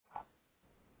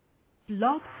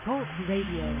Blog Talk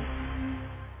Radio.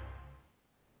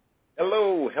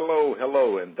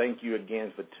 Hello, and thank you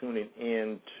again for tuning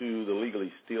in to the Legally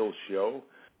Still Show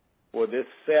for this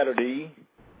Saturday,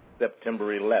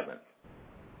 September 11th.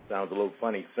 Sounds a little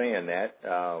funny saying that,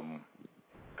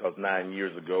 because 9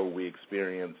 years ago we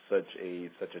experienced such a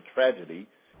tragedy,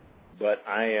 but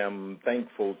I am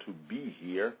thankful to be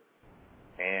here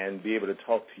and be able to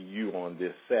talk to you on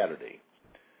this Saturday.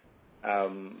 A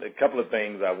couple of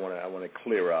things I want to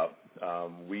clear up.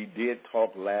 We did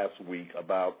talk last week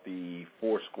about the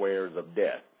 4 squares of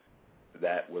death.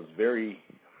 That was very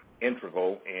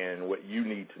integral in what you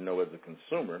need to know as a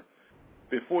consumer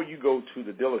before you go to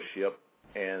the dealership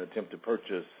and attempt to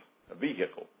purchase a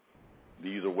vehicle.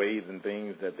 These are ways and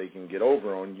things that they can get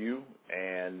over on you,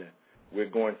 and we're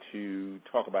going to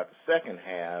talk about the second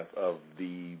half of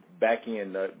the back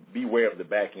end, beware of the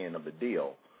back end of the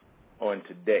deal on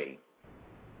today.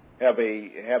 Have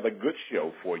a good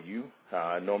show for you.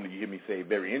 Normally you hear me say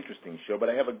very interesting show, but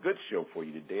I have a good show for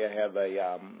you today. I have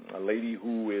a lady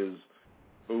who is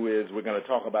we're going to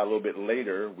talk about a little bit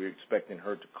later. We're expecting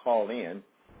her to call in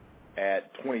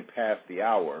at 20 past the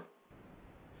hour,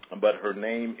 but her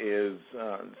name is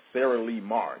Sarah Lee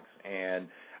Marks, and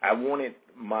I wanted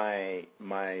my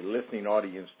listening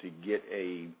audience to get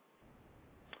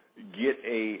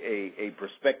a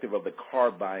perspective of the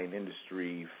car buying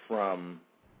industry from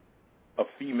a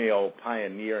female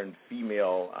pioneer and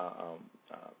female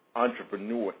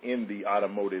entrepreneur in the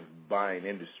automotive buying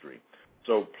industry.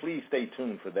 So please stay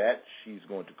tuned for that. She's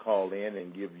going to call in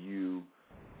and give you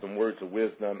some words of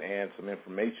wisdom and some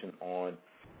information on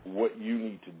what you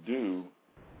need to do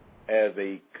as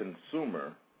a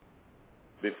consumer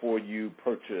before you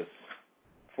purchase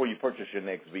your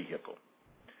next vehicle.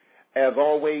 As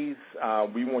always,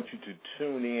 we want you to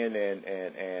tune in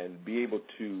and be able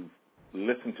to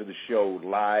listen to the show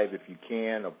live if you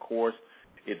can. Of course,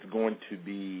 it's going to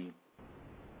be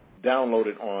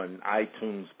downloaded on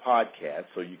iTunes podcast,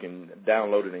 so you can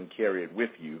download it and carry it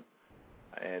with you,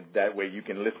 and that way you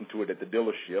can listen to it at the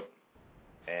dealership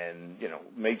and,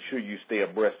 make sure you stay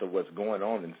abreast of what's going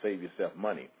on and save yourself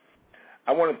money.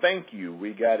 I want to thank you.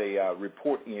 We got a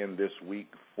report in this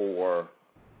week for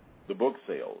the book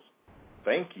sales.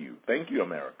 Thank you,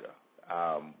 America.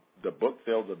 The book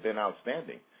sales have been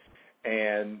outstanding.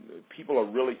 And people are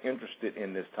really interested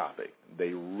in this topic.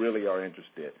 They really are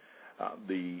interested.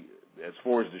 As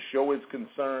far as the show is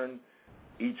concerned,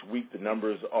 each week the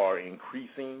numbers are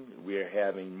increasing. We're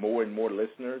having more and more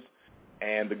listeners.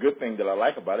 And the good thing that I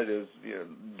like about it is,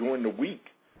 during the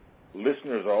week,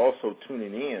 listeners are also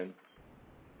tuning in.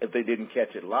 If they didn't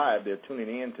catch it live, they're tuning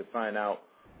in to find out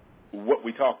what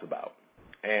we talked about.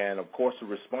 And, of course, the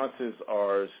responses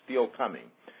are still coming.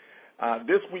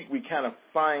 This week we kind of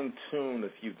fine-tuned a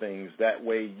few things. That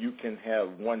way you can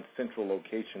have one central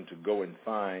location to go and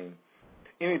find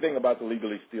anything about the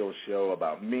Legally Still Show,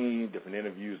 about me, different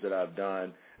interviews that I've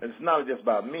done. And it's not just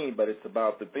about me, but it's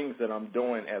about the things that I'm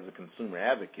doing as a consumer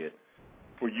advocate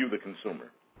for you, the consumer.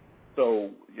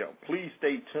 So, please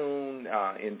stay tuned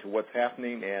into what's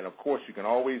happening. And, of course, you can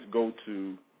always go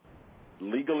to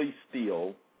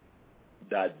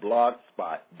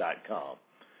legallystill.blogspot.com.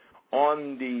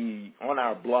 On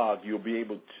our blog, you'll be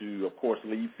able to, of course,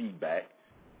 leave feedback,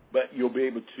 but you'll be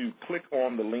able to click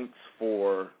on the links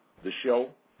for the show,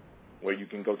 where you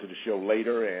can go to the show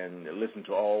later and listen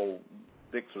to all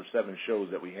 6 or 7 shows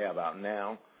that we have out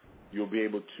now. You'll be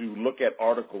able to look at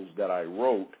articles that I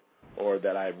wrote or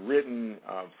that I've written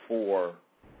for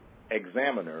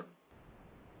Examiner,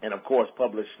 and, of course,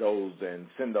 publish those and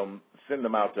send them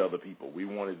out to other people. We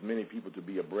want as many people to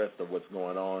be abreast of what's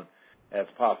going on as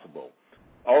possible.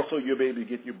 Also, you'll be able to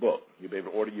get your book. You'll be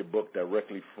able to order your book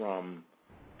directly from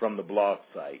the blog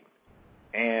site.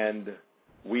 And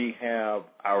we have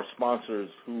our sponsors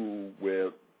who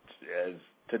will, as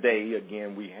today,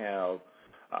 again, we have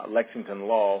Lexington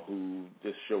Law, who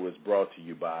this show is brought to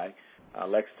you by.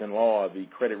 Lexington Law are the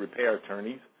credit repair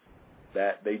attorneys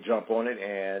that they jump on it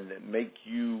and make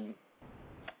your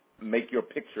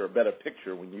picture a better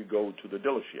picture when you go to the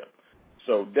dealership.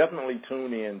 So definitely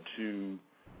tune in to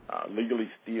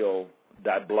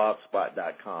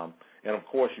legallystill.blogspot.com, and of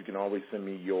course you can always send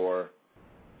me your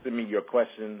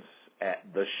questions at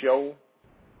the show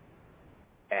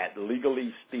at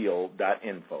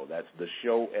legallystill.info. That's the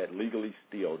show at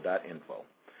legallystill.info.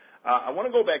 I want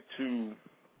to go back to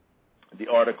the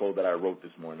article that I wrote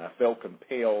this morning. I felt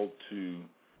compelled to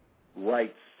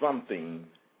write something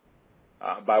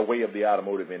by way of the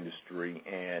automotive industry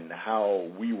and how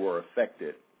we were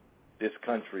affected. This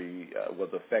country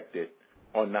was affected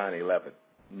on 9/11,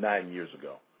 9 years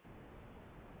ago.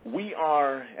 We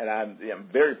are, and I'm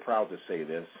very proud to say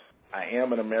this. I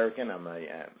am an American. I'm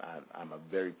a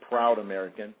very proud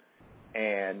American,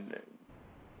 and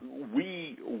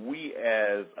we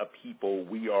as a people,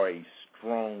 we are a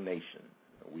strong nation.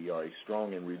 We are a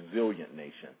strong and resilient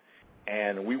nation,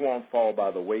 and we won't fall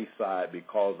by the wayside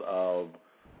because of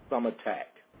some attack.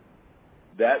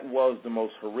 That was the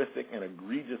most horrific and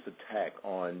egregious attack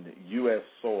on U.S.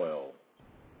 soil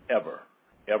ever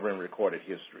in recorded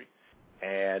history.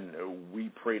 And we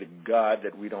pray to God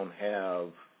that we don't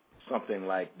have something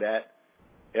like that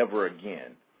ever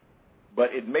again.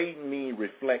 But it made me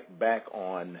reflect back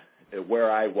on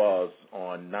where I was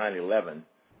on 9/11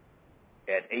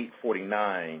 at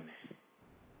 8:49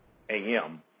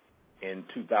 a.m. in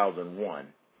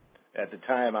 2001. At the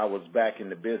time, I was back in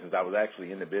the business. I was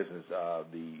actually in the business,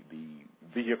 the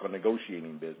vehicle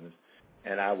negotiating business,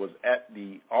 and I was at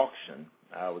the auction.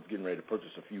 I was getting ready to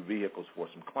purchase a few vehicles for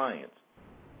some clients,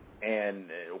 and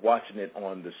watching it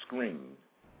on the screen.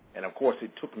 And, of course,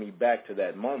 it took me back to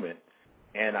that moment,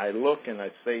 and I look and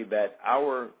I say that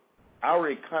our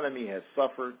economy has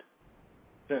suffered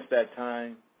since that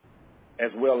time,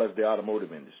 as well as the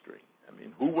automotive industry. I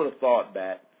mean, who would have thought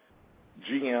that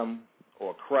GM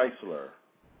or Chrysler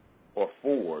or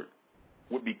Ford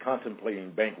would be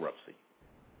contemplating bankruptcy?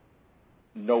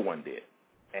 No one did.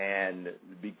 And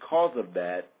because of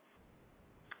that,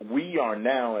 we are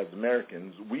now, as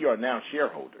Americans, we are now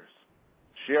shareholders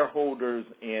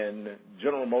in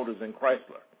General Motors and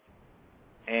Chrysler.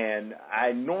 And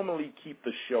I normally keep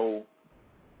the show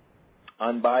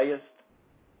unbiased,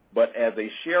 but as a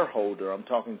shareholder, I'm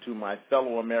talking to my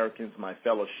fellow Americans, my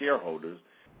fellow shareholders.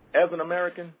 As an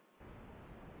American,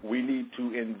 we need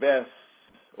to invest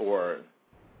or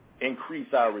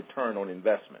increase our return on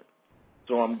investment.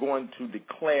 So I'm going to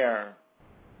declare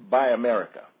Buy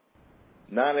America.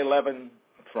 9/11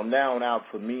 from now on out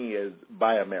for me is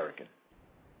Buy American.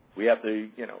 We have to,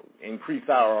 increase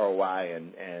our ROI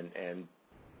and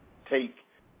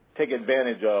take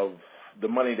advantage of the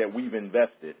money that we've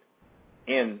invested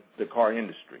in the car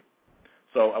industry.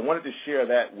 So I wanted to share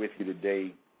that with you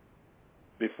today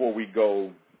before we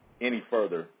go any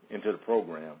further into the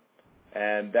program,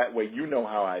 and that way you know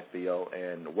how I feel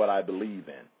and what I believe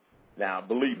in. Now,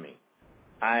 believe me,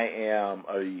 I am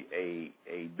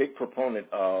a big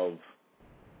proponent of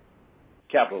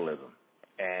capitalism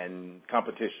and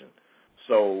competition.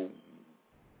 So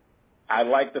I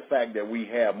like the fact that we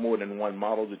have more than one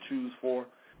model to choose for,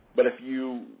 but if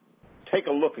you take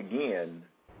a look again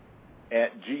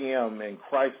at GM and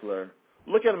Chrysler,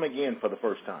 look at them again for the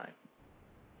first time.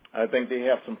 I think they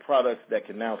have some products that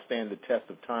can now stand the test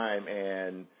of time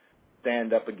and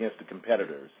stand up against the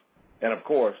competitors. And, of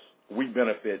course, we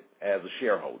benefit as a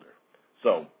shareholder.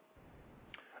 So,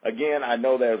 again, I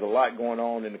know there's a lot going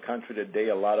on in the country today,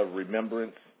 a lot of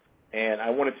remembrance, and I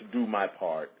wanted to do my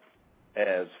part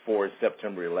as far as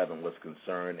September 11 was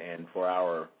concerned and for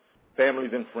our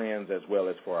families and friends as well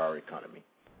as for our economy.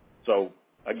 So,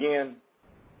 again,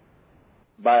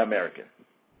 Buy American.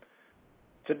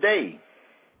 Today,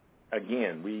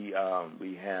 again, we're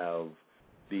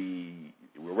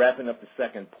wrapping up the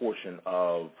second portion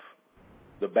of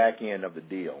the back end of the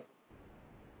deal.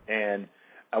 And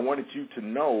I wanted you to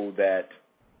know that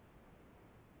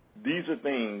these are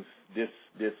things, this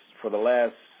for the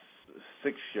last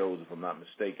 6 shows, if I'm not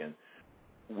mistaken,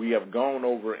 we have gone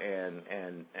over and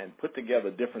put together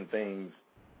different things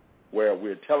where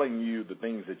we're telling you the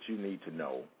things that you need to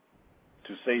know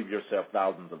to save yourself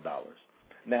thousands of dollars.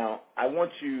 Now, I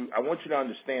want you to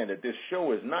understand that this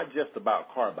show is not just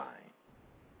about car buying.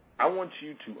 I want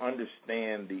you to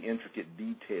understand the intricate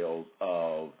details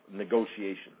of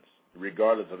negotiations,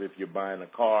 regardless of if you're buying a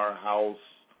car, house,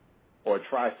 or a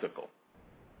tricycle.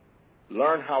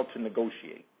 Learn how to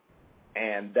negotiate.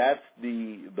 And that's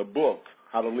the book,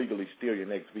 How to Legally Steal Your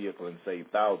Next Vehicle and Save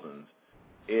Thousands,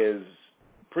 is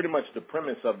pretty much the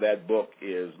premise of that book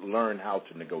is learn how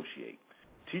to negotiate.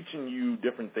 Teaching you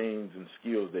different things and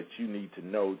skills that you need to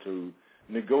know to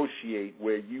negotiate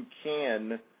where you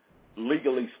can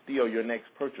legally steal your next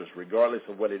purchase, regardless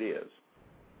of what it is.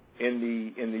 In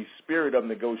the spirit of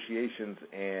negotiations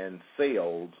and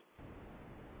sales,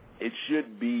 it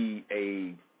should be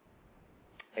a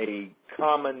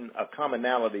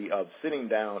commonality of sitting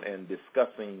down and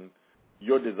discussing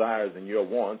your desires and your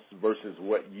wants versus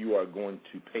what you are going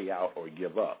to pay out or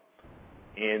give up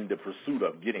in the pursuit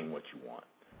of getting what you want.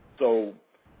 So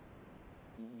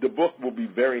the book will be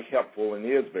very helpful and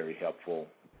is very helpful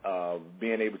of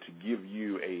being able to give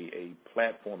you a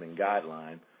platform and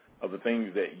guideline of the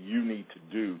things that you need to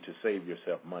do to save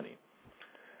yourself money.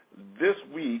 This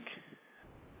week,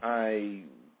 I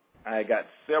I got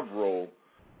several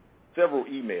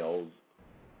emails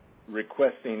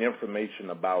requesting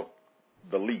information about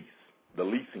the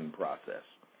leasing process.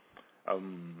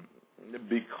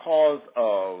 Because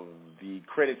of the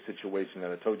credit situation,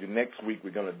 and I told you next week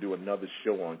we're going to do another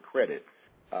show on credit.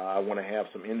 I want to have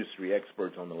some industry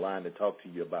experts on the line to talk to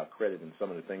you about credit and some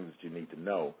of the things that you need to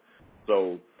know.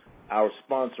 So our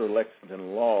sponsor,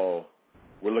 Lexington Law,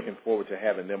 we're looking forward to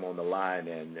having them on the line,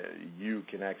 and you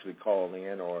can actually call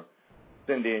in or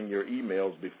send in your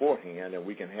emails beforehand, and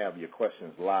we can have your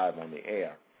questions live on the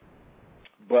air.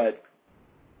 But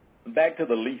back to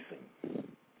the leasing.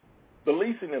 The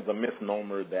leasing is a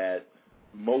misnomer that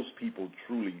most people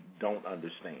truly don't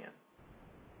understand.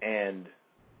 And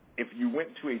if you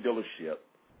went to a dealership,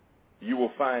 you will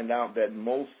find out that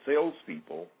most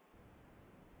salespeople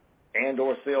and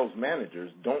or sales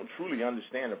managers don't truly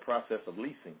understand the process of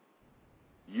leasing.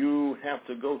 You have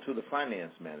to go to the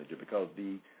finance manager because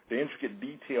the intricate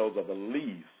details of a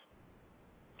lease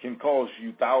can cost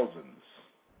you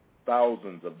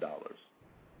thousands of dollars.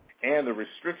 And the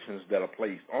restrictions that are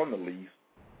placed on the lease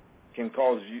can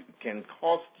cost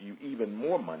you even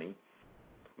more money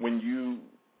when you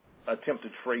attempt to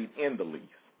trade in the lease.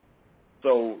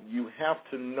 So you have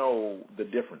to know the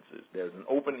differences. There's an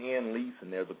open-end lease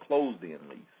and there's a closed-end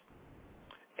lease.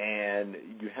 And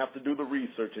you have to do the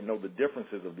research and know the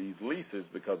differences of these leases,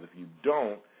 because if you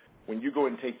don't, when you go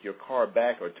and take your car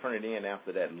back or turn it in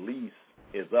after that lease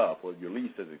is up or your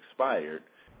lease has expired,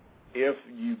 if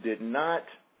you did not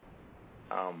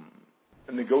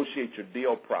negotiate your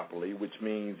deal properly, which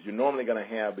means you're normally going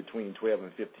to have between 12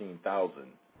 and 15,000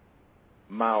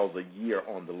 miles a year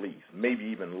on the lease, maybe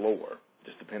even lower,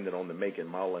 just depending on the make and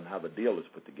model and how the deal is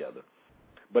put together.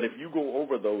 But if you go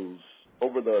over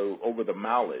the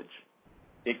mileage,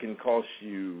 it can cost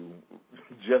you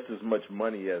just as much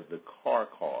money as the car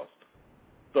cost.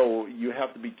 So you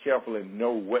have to be careful and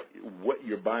know what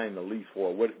you're buying the lease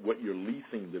for, what you're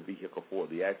leasing the vehicle for,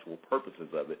 the actual purposes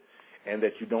of it, and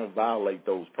that you don't violate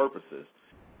those purposes.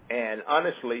 And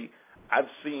honestly, I've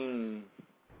seen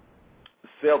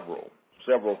several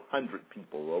hundred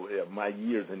people over my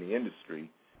years in the industry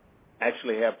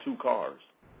actually have two cars,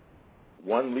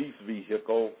 one lease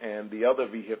vehicle and the other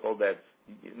vehicle that's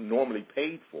normally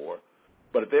paid for.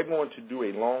 But if they're going to do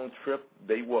a long trip,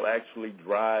 they will actually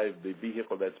drive the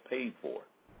vehicle that's paid for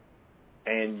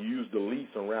and use the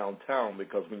lease around town,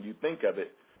 because when you think of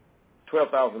it,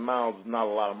 12,000 miles is not a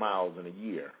lot of miles in a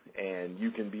year, and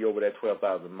you can be over that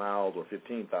 12,000 miles or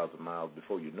 15,000 miles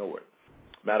before you know it.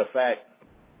 Matter of fact,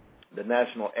 the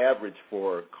national average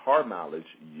for car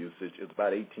mileage usage is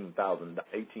about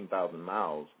 18,000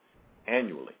 miles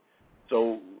annually.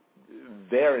 So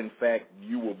there, in fact,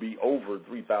 you will be over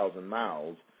 3,000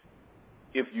 miles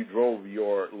if you drove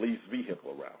your leased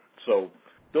vehicle around. So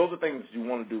those are things you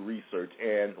want to do research.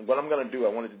 And what I'm going to do, I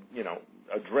wanted to,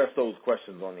 address those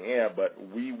questions on the air, but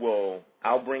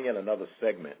I'll bring in another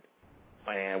segment,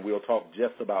 and we'll talk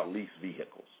just about leased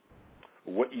vehicles.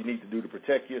 What you need to do to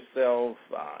protect yourself,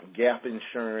 gap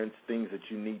insurance, things that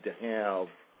you need to have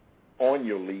on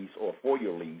your lease or for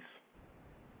your lease,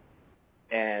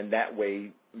 and that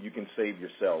way you can save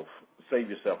yourself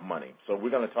money. So we're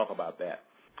going to talk about that.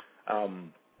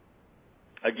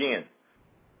 Again,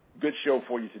 good show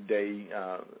for you today.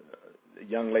 A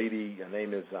young lady, her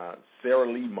name is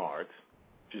Sarah Lee Marks.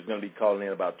 She's going to be calling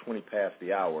in about 20 past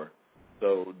the hour.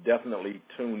 So definitely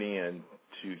tune in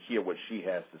to hear what she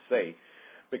has to say,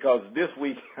 because this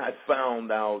week I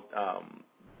found out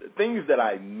things that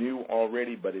I knew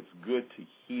already, but it's good to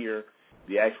hear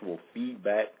the actual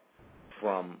feedback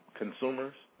from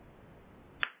consumers.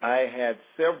 I had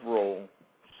several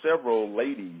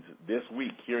ladies this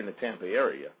week here in the Tampa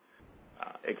area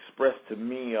express to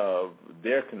me of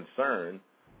their concern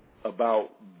about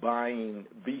buying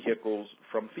vehicles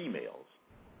from females.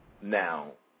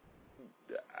 Now,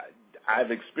 I've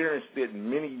experienced it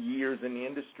many years in the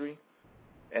industry,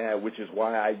 which is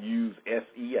why I use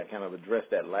SE. I kind of addressed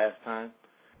that last time.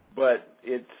 But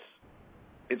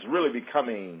it's really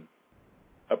becoming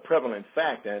a prevalent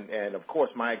fact. And of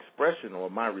course, my expression or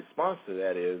my response to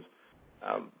that is,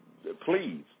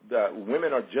 please,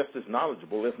 women are just as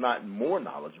knowledgeable, if not more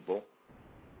knowledgeable,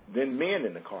 than men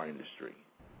in the car industry.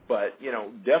 But,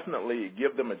 definitely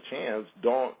give them a chance.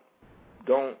 Don't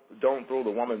throw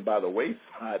the woman by the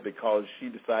wayside because she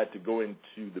decided to go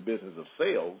into the business of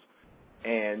sales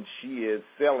and she is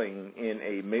selling in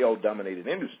a male-dominated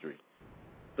industry.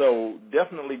 So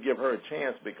definitely give her a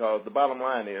chance, because the bottom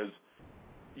line is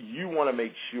you want to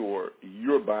make sure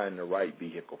you're buying the right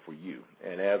vehicle for you.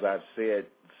 And as I've said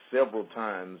several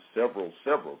times,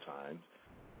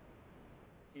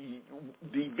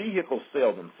 the vehicles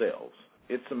sell themselves.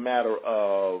 It's a matter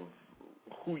of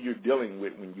who you're dealing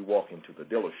with when you walk into the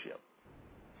dealership.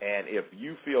 And if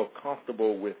you feel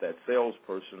comfortable with that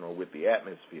salesperson or with the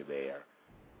atmosphere there,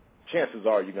 chances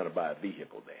are you're going to buy a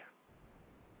vehicle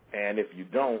there. And if you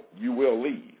don't, you will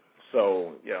leave.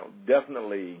 So,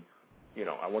 definitely,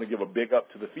 I want to give a big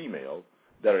up to the females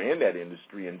that are in that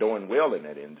industry and doing well in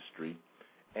that industry.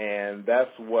 And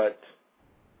that's what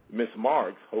Ms.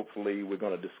 Marks, hopefully we're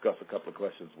going to discuss a couple of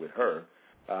questions with her.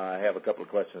 I have a couple of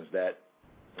questions that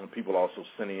people also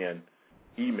sent in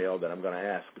email that I'm going to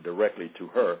ask directly to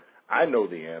her. I know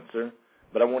the answer,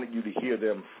 but I wanted you to hear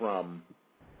them from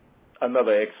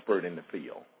another expert in the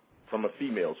field, from a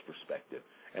female's perspective,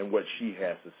 and what she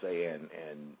has to say and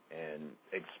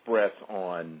express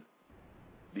on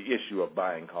the issue of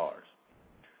buying cars.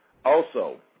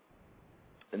 Also,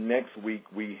 next week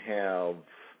we have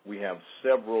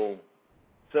several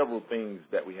things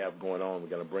that we have going on. We're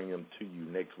going to bring them to you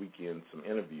next weekend, some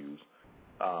interviews,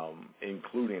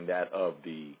 including that of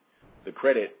the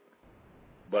credit,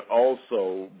 but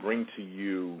also bring to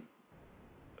you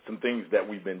some things that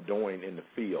we've been doing in the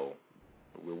field.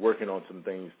 We're working on some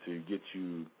things to get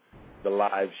you the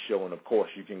live show, and of course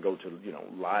you can go to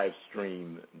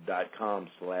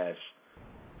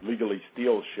livestream.com/Legally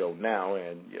Steel Show now,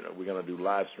 and we're going to do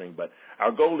live stream. But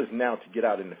our goal is now to get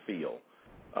out in the field,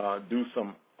 do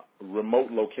some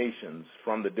remote locations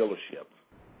from the dealership,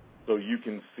 so you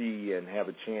can see and have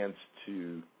a chance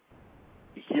to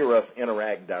hear us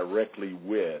interact directly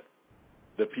with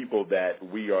the people that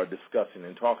we are discussing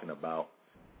and talking about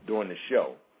during the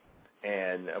show.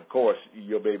 And, of course,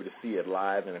 you'll be able to see it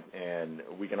live, and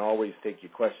we can always take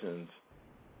your questions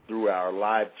through our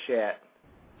live chat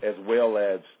as well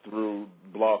as through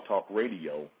Blog Talk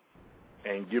Radio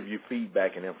and give you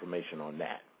feedback and information on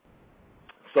that.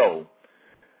 So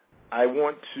I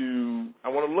want to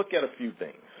look at a few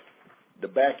things, the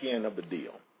back end of the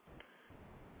deal.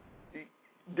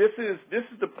 This is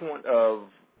the point of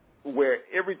where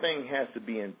everything has to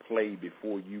be in play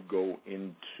before you go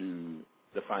into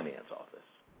the finance office,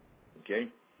 okay?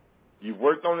 You've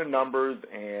worked on the numbers,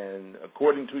 and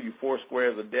according to your 4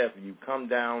 squares of death, you come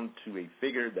down to a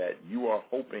figure that you are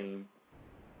hoping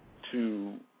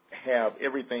to have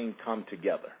everything come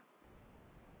together.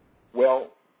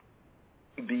 Well,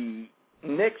 the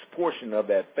next portion of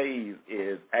that phase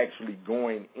is actually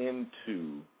going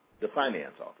into the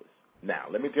finance office. Now,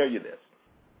 let me tell you this.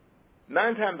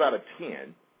 9 times out of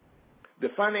 10, the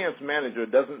finance manager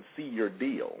doesn't see your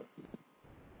deal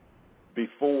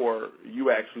before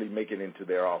you actually make it into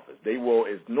their office.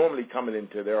 It's normally coming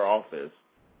into their office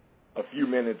a few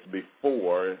minutes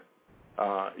before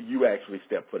you actually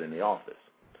step foot in the office.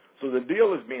 So the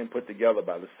deal is being put together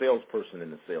by the salesperson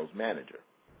and the sales manager.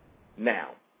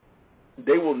 Now,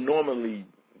 they will normally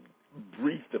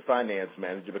brief the finance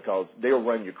manager because they'll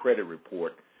run your credit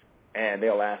report, and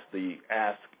they'll ask the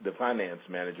finance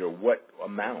manager what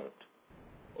amount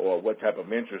or what type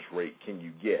of interest rate can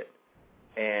you get.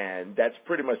 And that's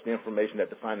pretty much the information that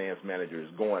the finance manager is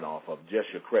going off of, just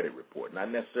your credit report, not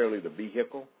necessarily the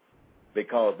vehicle,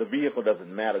 because the vehicle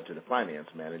doesn't matter to the finance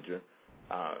manager,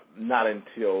 not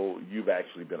until you've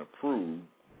actually been approved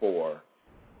for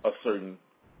a certain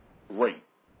rate.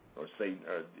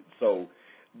 So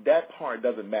that part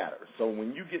doesn't matter. So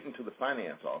when you get into the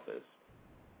finance office,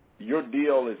 your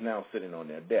deal is now sitting on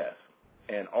their desk.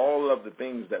 And all of the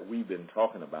things that we've been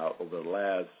talking about over the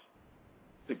last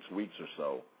 6 weeks or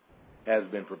so has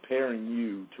been preparing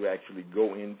you to actually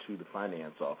go into the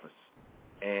finance office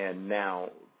and now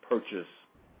purchase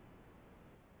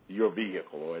your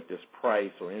vehicle or at this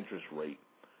price or interest rate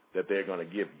that they're going to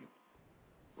give you.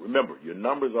 Remember, your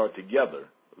numbers are together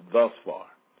thus far,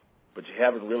 but you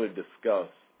haven't really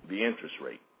discussed the interest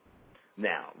rate.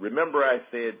 Now, remember I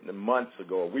said months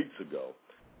ago or weeks ago,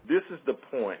 this is the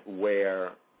point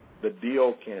where the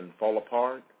deal can fall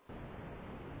apart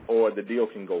or the deal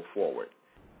can go forward.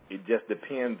 It just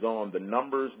depends on the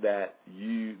numbers that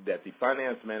the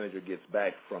finance manager gets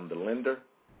back from the lender,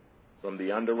 from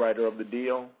the underwriter of the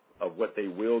deal, of what they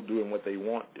will do and what they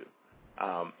won't do.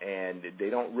 And they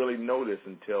don't really know this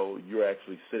until you're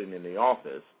actually sitting in the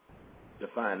office to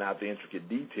find out the intricate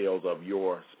details of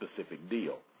your specific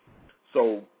deal.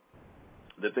 So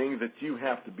the things that you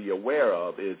have to be aware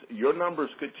of is your numbers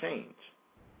could change.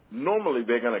 Normally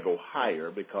they're going to go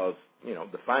higher because,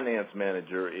 the finance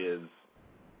manager is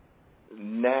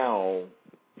now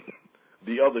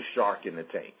the other shark in the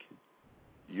tank.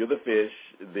 You're the fish,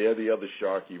 they're the other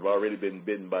shark. You've already been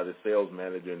bitten by the sales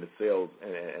manager and the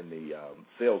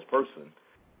salesperson.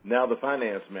 Now the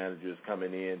finance manager is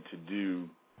coming in to do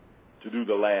to do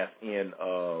the last end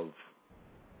of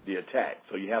the attack.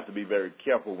 So you have to be very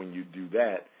careful when you do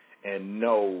that and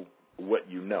know what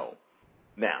you know.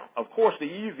 Now, of course, the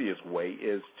easiest way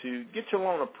is to get your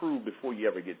loan approved before you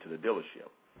ever get to the dealership.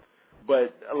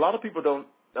 But a lot of people don't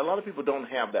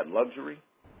have that luxury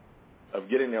of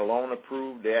getting their loan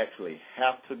approved. They actually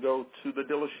have to go to the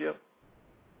dealership.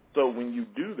 So when you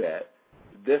do that,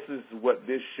 this is what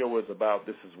this show is about.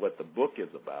 This is what the book is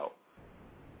about.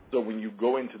 So when you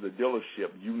go into the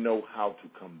dealership, you know how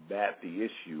to combat the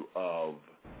issue of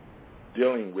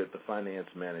dealing with the finance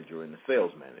manager and the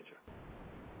sales manager.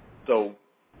 So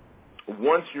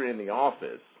once you're in the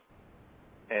office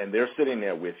and they're sitting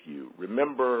there with you,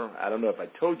 remember, I don't know if I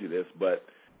told you this, but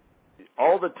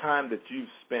all the time that you've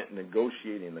spent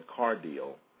negotiating the car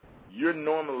deal, you're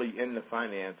normally in the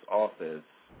finance office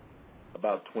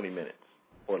about 20 minutes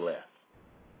or less.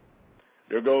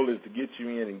 Their goal is to get you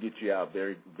in and get you out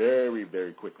very, very,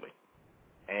 very quickly.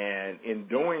 And in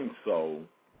doing so,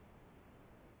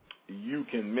 you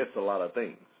can miss a lot of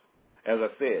things. As I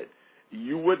said,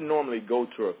 you wouldn't normally go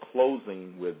to a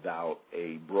closing without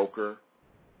a broker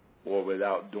or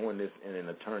without doing this in an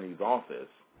attorney's office.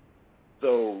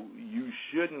 So you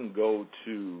shouldn't go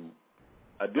to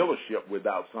a dealership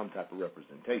without some type of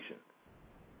representation.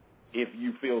 If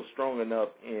you feel strong enough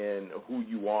in who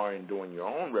you are in doing your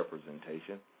own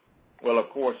representation, well, of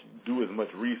course, do as much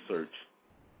research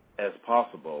as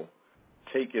possible.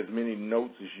 Take as many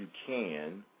notes as you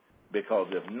can, because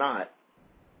if not,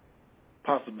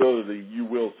 possibility you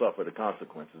will suffer the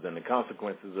consequences. And the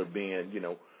consequences are being,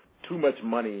 too much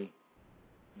money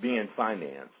being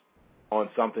financed on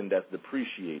something that's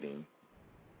depreciating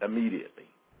immediately.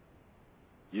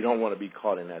 You don't want to be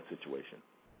caught in that situation.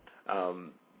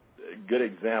 Good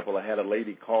example, I had a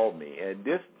lady call me, and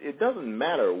it doesn't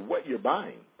matter what you're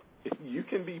buying. You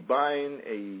can be buying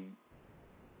a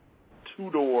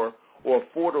 2-door or a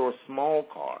 4-door small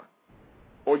car,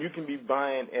 or you can be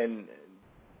buying an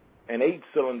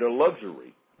 8-cylinder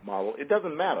luxury model. It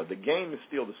doesn't matter. The game is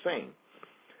still the same.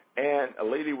 And a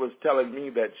lady was telling me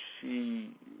that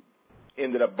she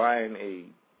ended up buying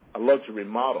a luxury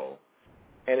model,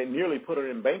 and it nearly put her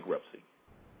in bankruptcy,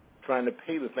 trying to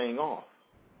pay the thing off.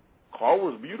 Car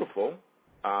was beautiful,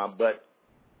 but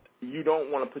you don't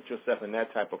want to put yourself in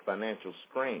that type of financial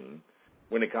strain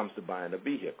when it comes to buying a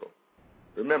vehicle.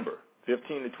 Remember,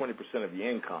 15 to 20% of your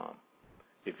income.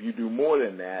 If you do more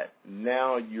than that,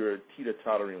 now you're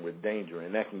teeter-tottering with danger,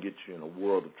 and that can get you in a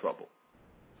world of trouble.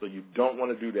 So you don't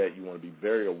want to do that. You want to be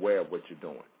very aware of what you're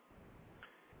doing.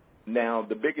 Now,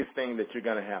 the biggest thing that you're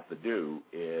going to have to do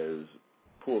is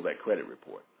pull that credit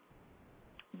report.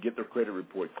 Get the credit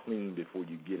report clean before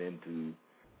you get into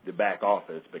the back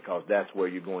office, because that's where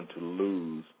you're going to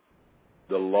lose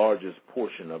the largest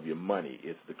portion of your money.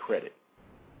 It's the credit.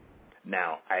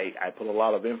 Now, I put a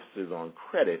lot of emphasis on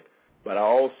credit, but I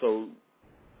also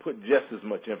put just as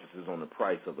much emphasis on the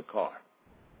price of the car.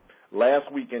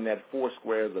 Last week in that 4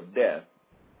 Squares of Death,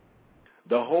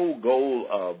 the whole goal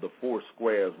of the 4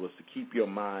 Squares was to keep your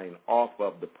mind off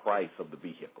of the price of the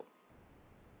vehicle.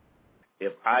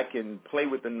 If I can play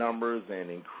with the numbers and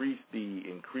increase the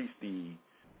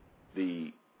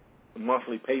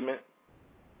monthly payment,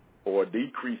 or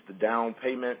decrease the down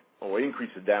payment, or increase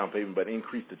the down payment but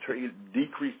decrease the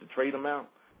trade amount,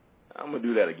 I'm going to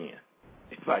do that again.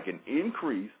 If I can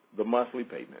increase the monthly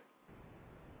payment,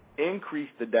 increase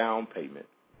the down payment,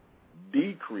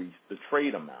 decrease the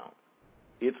trade amount,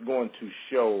 it's going to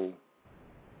show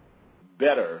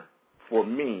better for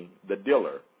me, the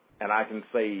dealer, and I can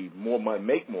save more money,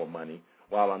 make more money,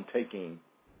 while I'm taking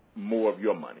more of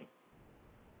your money.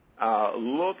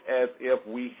 Look as if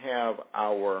we have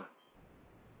our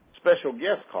special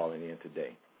guest calling in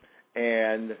today.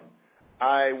 And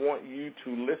I want you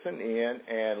to listen in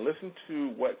and listen to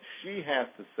what she has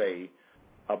to say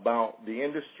about the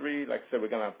industry. Like I said, we're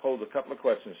going to pose a couple of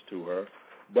questions to her.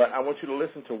 But I want you to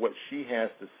listen to what she has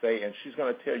to say, and she's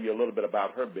going to tell you a little bit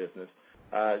about her business.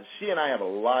 She and I have a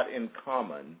lot in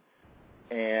common,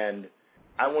 and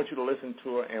I want you to listen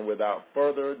to her. And without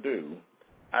further ado,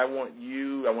 I want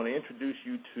to introduce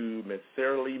you to Ms.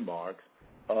 Sarah Lee Marks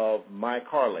of My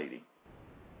Car Lady.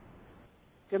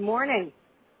 Good morning.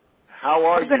 How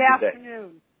are you today? Good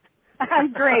afternoon.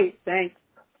 I'm great, thanks.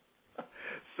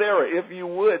 Sarah, if you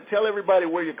would, tell everybody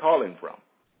where you're calling from.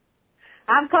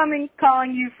 I'm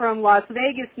calling you from Las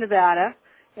Vegas, Nevada,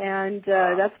 and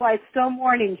that's why it's still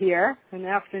morning here, an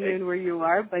afternoon where you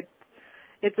are, but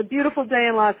it's a beautiful day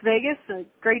in Las Vegas, a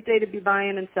great day to be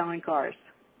buying and selling cars.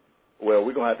 Well,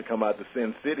 we're going to have to come out to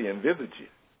Sin City and visit you.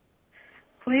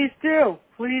 Please do.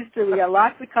 Please do. We got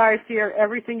lots of cars here,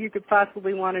 everything you could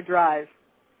possibly want to drive.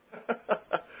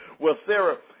 Well,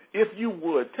 Sarah, if you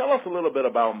would tell us a little bit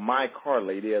about My Car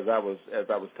Lady. As I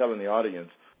was telling the audience,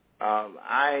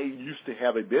 I used to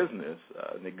have a business,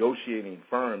 negotiating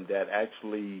firm that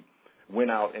actually went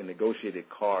out and negotiated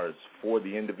cars for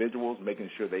the individuals, making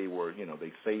sure they were,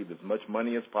 they saved as much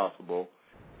money as possible,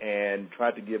 and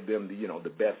tried to give them the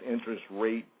best interest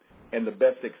rate and the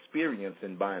best experience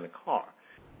in buying a car.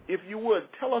 If you would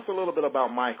tell us a little bit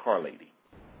about My Car Lady.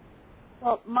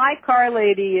 Well, My Car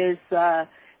Lady is the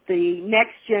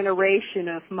next generation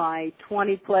of my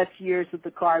 20-plus years of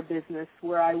the car business,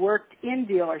 where I worked in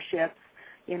dealerships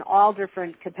in all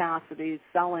different capacities,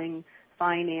 selling,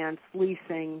 finance,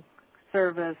 leasing,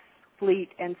 service, fleet,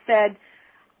 and said,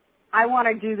 I want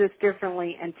to do this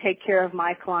differently and take care of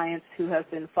my clients who have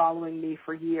been following me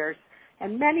for years.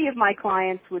 And many of my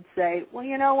clients would say, well,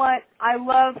 you know what, I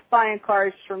love buying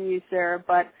cars from you, Sarah,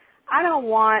 but I don't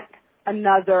want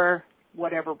another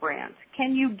whatever brand.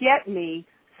 Can you get me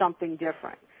something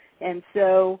different? And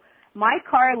so My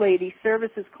Car Lady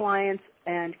services clients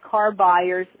and car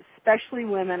buyers, especially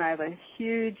women. I have a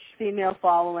huge female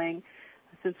following,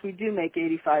 since we do make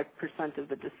 85% of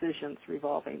the decisions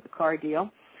revolving the car deal.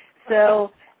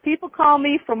 So people call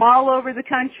me from all over the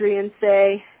country and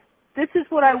say, this is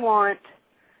what I want,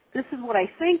 this is what I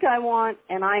think I want,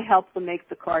 and I help them make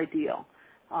the car deal.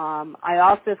 I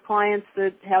also have clients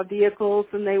that have vehicles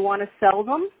and they want to sell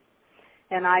them,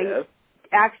 and I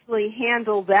actually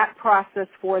handle that process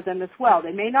for them as well.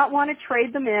 They may not want to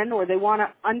trade them in, or they want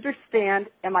to understand,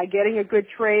 am I getting a good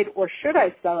trade or should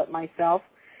I sell it myself?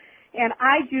 And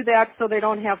I do that so they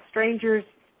don't have strangers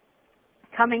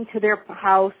coming to their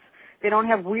house. They don't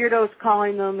have weirdos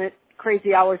calling them at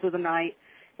crazy hours of the night.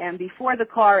 And before the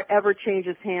car ever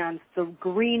changes hands, the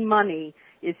green money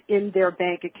is in their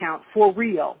bank account for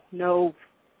real. No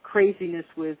craziness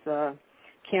with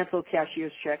canceled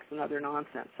cashier's checks and other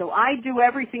nonsense. So I do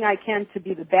everything I can to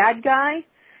be the bad guy,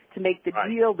 to make the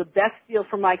deal the best deal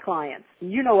for my clients.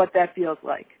 And you know what that feels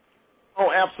like. Oh,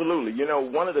 absolutely.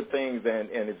 One of the things, and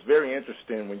it's very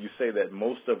interesting when you say that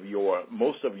most of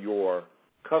your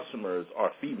customers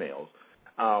are females.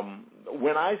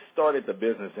 When I started the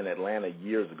business in Atlanta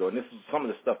years ago, and this is some of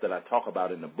the stuff that I talk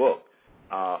about in the book,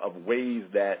 of ways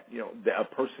that that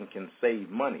a person can save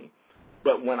money.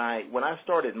 But when I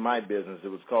started my business, it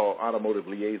was called Automotive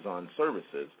Liaison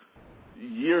Services.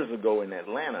 Years ago in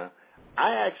Atlanta,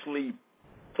 I actually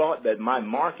thought that my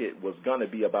market was going to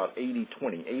be about 80-20,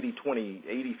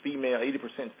 80 female,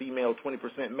 80% female,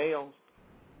 20% males.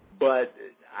 But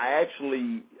I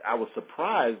was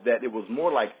surprised that it was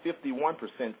more like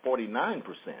 51%, 49%.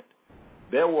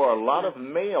 There were a lot of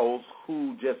males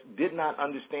who just did not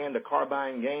understand the car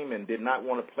buying game and did not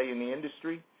want to play in the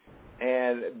industry.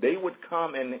 And they would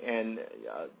come and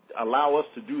allow us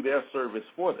to do their service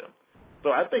for them. So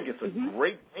I think it's a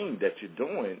great thing that you're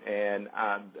doing, and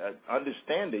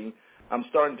understanding, I'm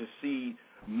starting to see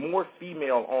more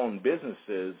female-owned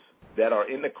businesses that are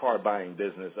in the car buying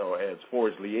business, or as far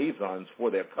as liaisons for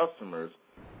their customers,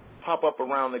 pop up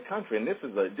around the country. And this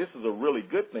is a really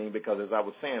good thing, because as I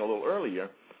was saying a little earlier,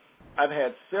 I've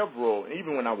had several,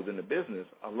 even when I was in the business,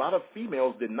 a lot of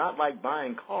females did not like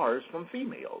buying cars from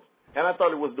females. And I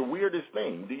thought it was the weirdest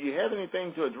thing. Do you have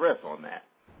anything to address on that?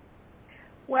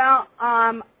 Well,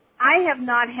 I have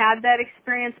not had that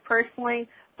experience personally,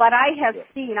 but I have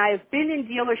been in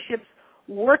dealerships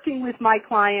working with my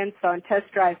clients on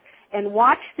test drives and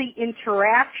watched the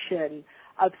interaction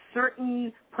of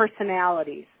certain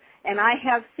personalities. And I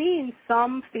have seen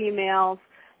some females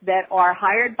that are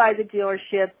hired by the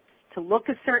dealership to look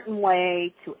a certain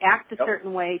way, to act a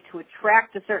certain way, to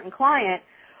attract a certain client,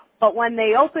 but when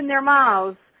they open their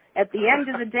mouths, at the end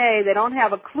of the day, they don't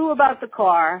have a clue about the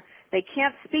car, they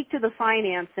can't speak to the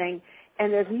financing,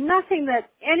 and there's nothing that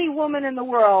any woman in the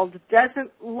world doesn't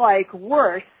like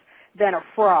worse than a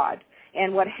fraud.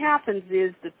 And what happens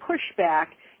is the pushback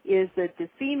is that the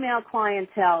female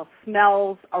clientele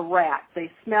smells a rat.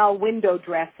 They smell window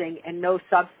dressing and no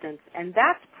substance. And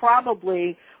that's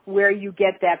probably where you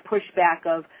get that pushback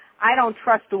of, I don't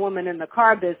trust a woman in the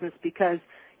car business because,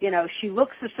 she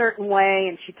looks a certain way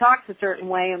and she talks a certain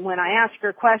way, and when I ask her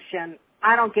a question,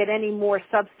 I don't get any more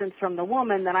substance from the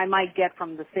woman than I might get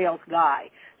from the sales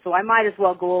guy. So I might as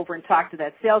well go over and talk to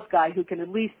that sales guy who can at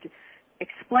least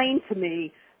explain to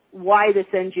me why this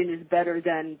engine is better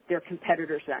than their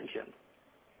competitor's engine.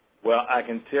 Well, I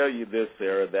can tell you this,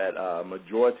 Sarah, that a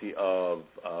majority of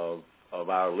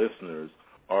our listeners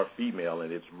are female,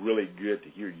 and it's really good to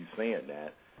hear you saying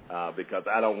that, because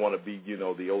I don't want to be,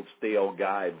 the old stale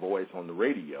guy voice on the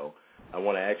radio. I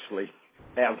want to actually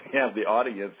have the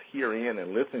audience hear in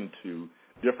and listen to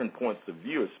different points of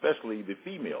view, especially the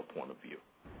female point of view.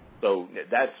 So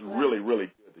that's really, really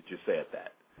good that you said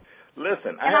that.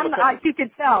 Listen, you can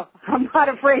tell, I'm not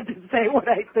afraid to say what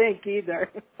I think either.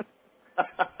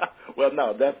 Well,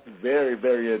 no, that's very,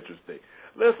 very interesting.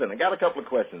 Listen, I got a couple of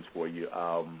questions for you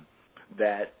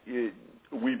that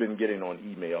we've been getting on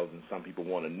emails and some people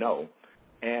want to know.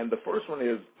 And the first one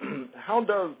is, how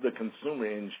does the consumer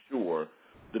ensure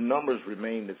the numbers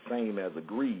remain the same as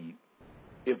agreed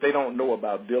if they don't know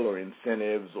about dealer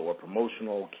incentives or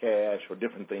promotional cash or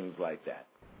different things like that?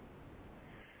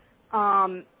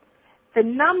 The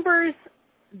numbers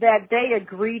that they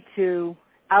agree to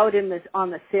out on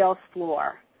the sales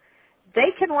floor,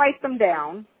 they can write them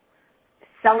down.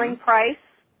 Selling price,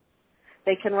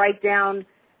 they can write down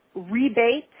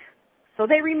rebate, so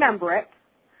they remember it.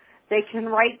 They can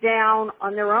write down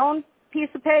on their own piece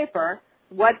of paper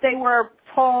what they were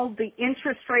told the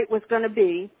interest rate was going to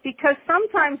be, because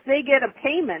sometimes they get a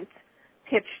payment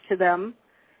pitched to them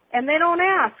and they don't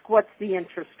ask what's the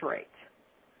interest rate.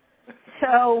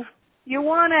 So you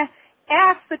want to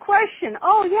ask the question,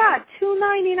 oh yeah,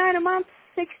 $299 a month,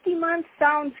 60 months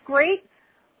sounds great.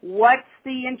 What's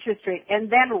the interest rate? And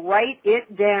then write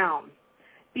it down.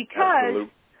 Because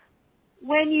Absolutely.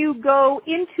 When you go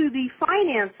into the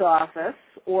finance office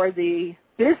or the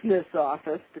business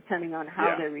office, depending on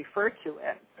how they refer to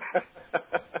it,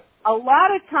 a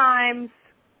lot of times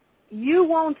you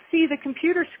won't see the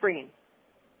computer screen.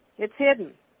 It's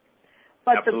hidden.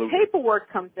 But Absolutely. The paperwork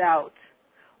comes out,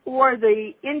 or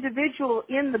the individual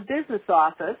in the business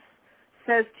office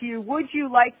says to you, would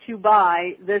you like to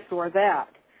buy this or that?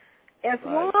 As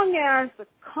long as the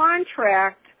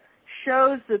contract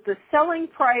shows that the selling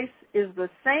price is the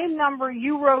same number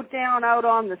you wrote down out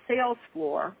on the sales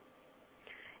floor,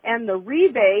 and the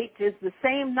rebate is the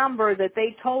same number that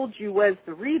they told you was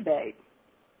the rebate,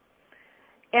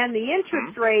 and the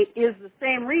interest rate is the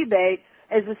same rebate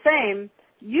as the same,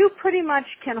 you pretty much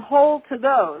can hold to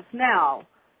those. Now,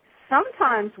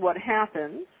 sometimes what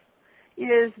happens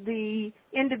is the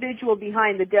individual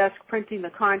behind the desk printing the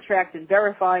contract and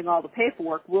verifying all the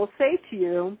paperwork will say to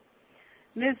you,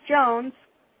 Ms. Jones,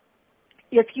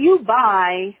 if you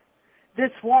buy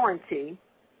this warranty,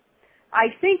 I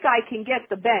think I can get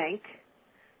the bank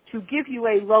to give you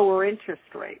a lower interest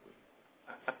rate.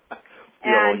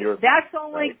 And that's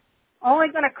only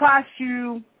going to cost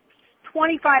you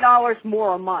 $25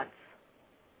 more a month.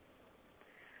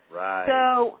 Right.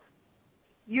 So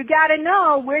you got to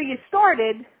know where you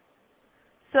started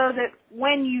so that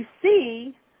when you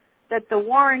see that the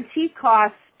warranty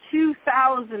costs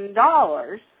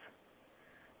 $2,000,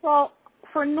 well,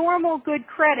 for normal good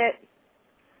credit,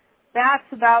 that's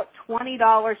about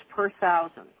 $20 per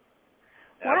thousand.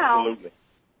 Absolutely. Well,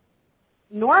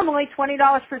 normally $20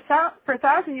 per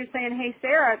thousand, you're saying, hey,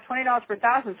 Sarah, $20 per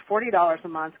thousand is $40 a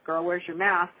month. Girl, where's your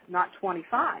math? Not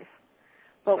 25.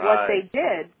 But what they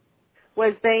did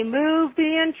was they moved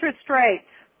the interest rate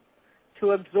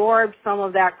to absorb some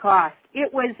of that cost.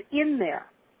 It was in there.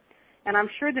 And I'm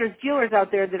sure there's dealers out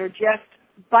there that are just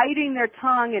biting their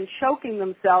tongue and choking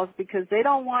themselves because they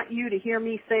don't want you to hear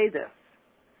me say this.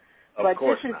 But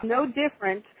this is no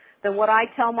different than what I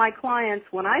tell my clients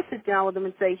when I sit down with them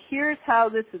and say, here's how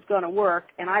this is going to work,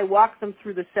 and I walk them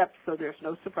through the steps so there's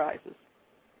no surprises.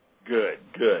 Good,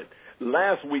 good.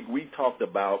 Last week we talked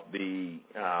about the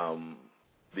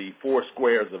 4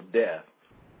 squares of death,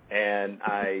 and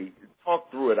I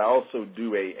talked through it. I also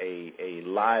do a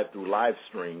live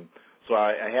stream, so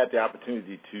I had the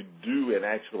opportunity to do an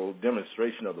actual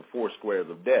demonstration of the 4 squares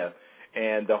of death.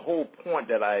 And the whole point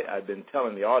that I've been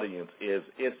telling the audience is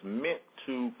it's meant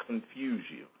to confuse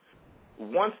you.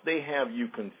 Once they have you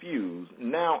confused,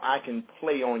 now I can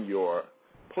play on your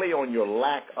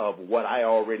lack of what I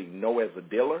already know as a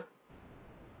dealer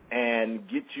and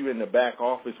get you in the back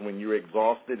office when you're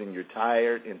exhausted and you're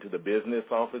tired into the business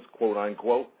office, quote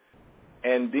unquote,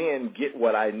 and then get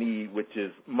what I need, which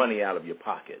is money out of your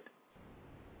pocket.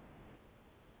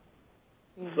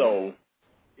 Mm-hmm. So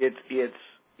it's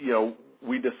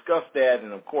we discussed that,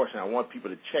 and of course, I want people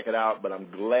to check it out, but I'm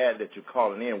glad that you're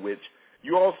calling in, which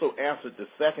you also answered the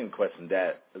second question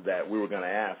that we were going to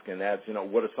ask, and that's,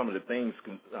 what are some of the things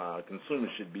consumers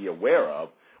should be aware of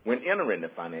when entering the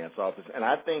finance office? And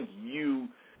I think you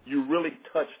really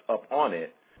touched up on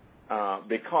it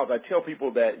because I tell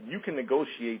people that you can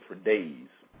negotiate for days,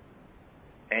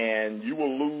 and you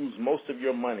will lose most of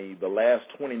your money the last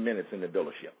 20 minutes in the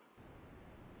dealership.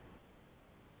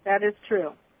 That is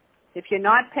true. If you're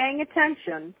not paying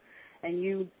attention and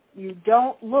you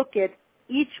don't look at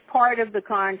each part of the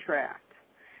contract.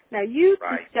 Now, you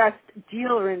discussed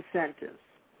dealer incentives.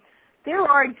 There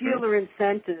are dealer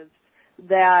incentives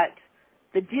that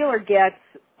the dealer gets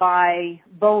by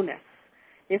bonus.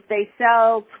 If they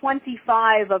sell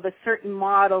 25 of a certain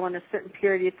model in a certain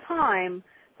period of time,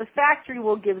 the factory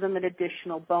will give them an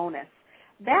additional bonus.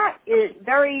 That is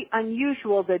very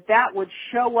unusual that would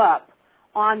show up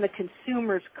on the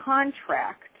consumer's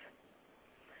contract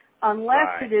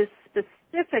unless it is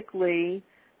specifically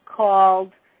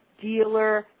called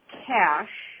dealer cash,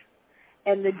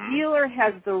 and the dealer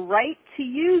has the right to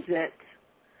use it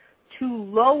to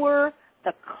lower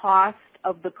the cost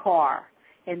of the car.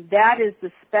 And that is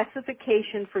the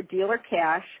specification for dealer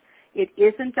cash. It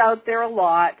isn't out there a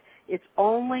lot. It's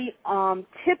only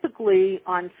typically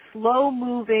on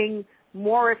slow-moving,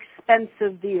 more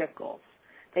expensive vehicles.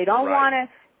 They don't want to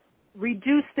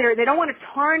they don't want to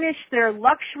tarnish their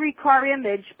luxury car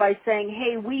image by saying,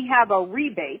 hey, we have a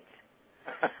rebate.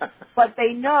 But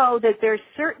they know that there's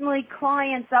certainly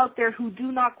clients out there who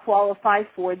do not qualify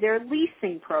for their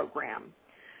leasing program.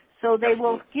 So they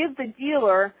will give the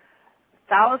dealer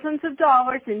thousands of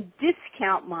dollars in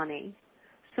discount money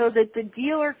so that the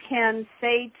dealer can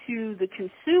say to the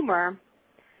consumer,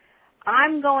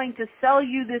 I'm going to sell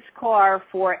you this car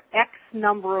for X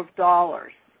number of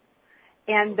dollars.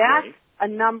 And that's a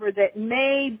number that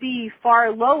may be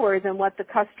far lower than what the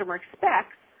customer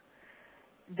expects.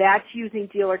 That's using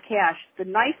dealer cash. The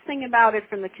nice thing about it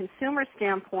from the consumer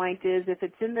standpoint is if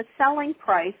it's in the selling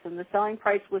price, and the selling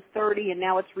price was $30 and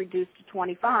now it's reduced to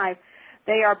 $25,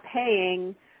 they are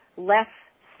paying less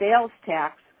sales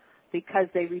tax because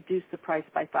they reduced the price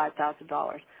by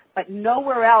 $5,000. But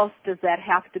nowhere else does that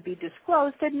have to be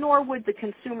disclosed, and nor would the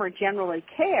consumer generally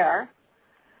care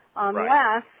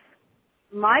unless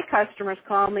my customers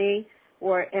call me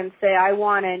and say, I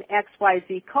want an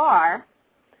XYZ car.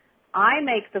 I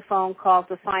make the phone call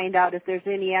to find out if there's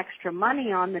any extra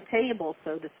money on the table,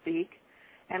 so to speak,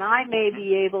 and I may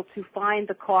be able to find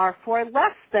the car for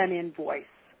less than invoice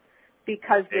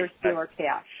because there's dealer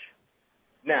cash.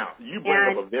 Now, you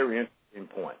bring up a very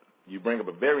interesting point. You bring up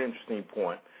a very interesting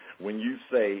point when you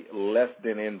say less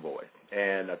than invoice.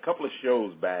 And a couple of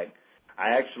shows back,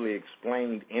 I actually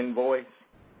explained invoice,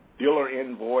 dealer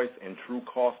invoice, and true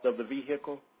cost of the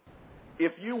vehicle.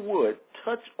 If you would,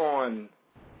 touch on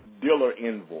dealer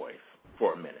invoice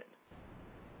for a minute.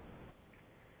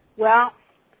 Well,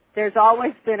 there's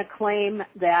always been a claim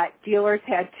that dealers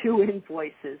had two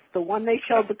invoices, the one they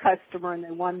showed the customer and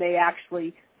the one they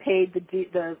actually paid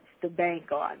the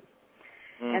bank on.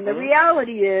 And the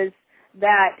reality is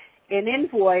that an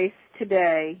invoice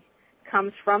today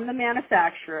comes from the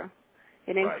manufacturer.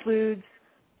 It includes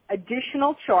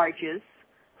additional charges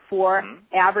for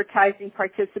advertising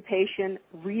participation,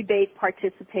 rebate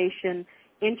participation,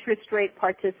 interest rate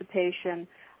participation.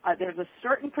 There's a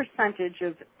certain percentage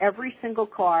of every single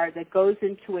car that goes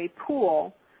into a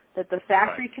pool that the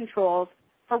factory controls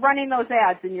for running those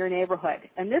ads in your neighborhood.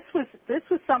 And this was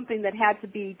something that had to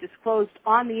be disclosed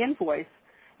on the invoice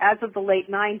as of the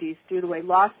late 90s due to a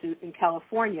lawsuit in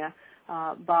California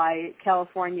by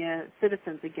California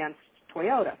citizens against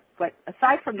Toyota. But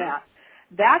aside from that,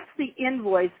 that's the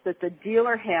invoice that the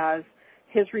dealer has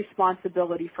his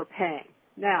responsibility for paying.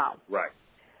 Now,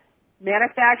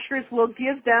 manufacturers will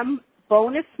give them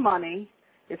bonus money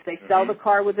if they sell the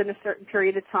car within a certain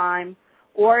period of time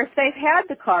or if they've had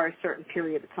the car a certain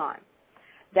period of time.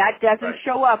 That doesn't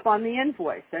show up on the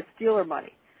invoice. That's dealer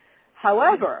money.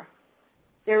 However,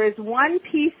 there is one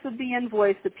piece of the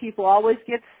invoice that people always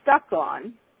get stuck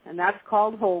on, and that's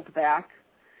called holdback.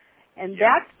 And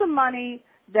that's the money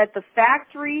that the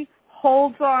factory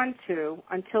holds on to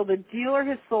until the dealer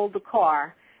has sold the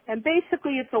car. And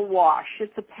basically it's a wash.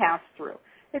 It's a pass-through.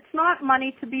 It's not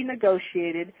money to be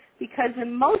negotiated because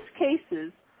in most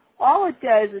cases, all it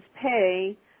does is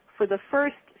pay for the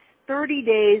first 30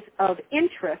 days of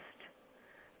interest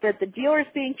that the dealer is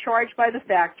being charged by the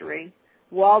factory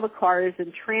while the car is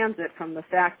in transit from the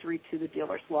factory to the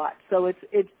dealer's lot. So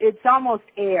it's almost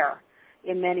air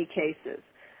in many cases.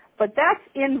 But that's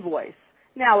invoice.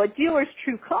 Now, a dealer's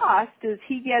true cost is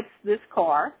he gets this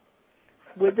car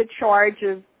with the charge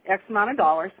of X amount of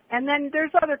dollars, and then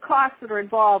there's other costs that are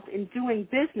involved in doing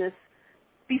business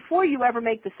before you ever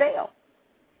make the sale.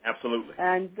 Absolutely.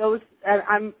 And those,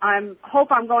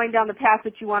 hope I'm going down the path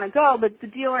that you want to go, but the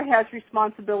dealer has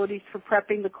responsibilities for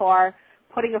prepping the car,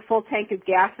 putting a full tank of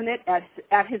gas in it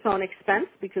at his own expense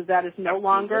because that is no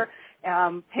longer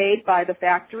paid by the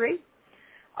factory.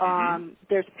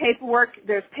 There's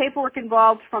paperwork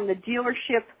involved from the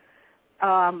dealership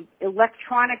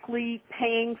electronically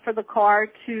paying for the car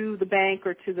to the bank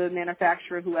or to the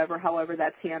manufacturer, however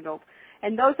that's handled.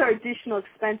 And those are additional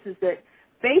expenses that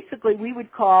basically we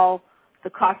would call the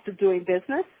cost of doing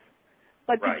business,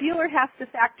 but the dealer has to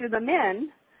factor them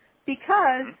in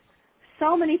because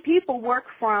so many people work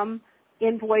from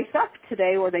invoice up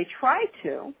today, or they try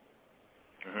to.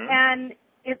 And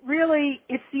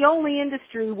it's the only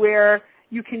industry where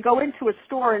you can go into a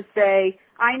store and say,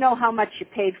 I know how much you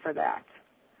paid for that.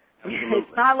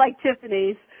 It's not like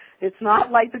Tiffany's. It's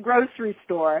not like the grocery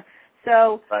store.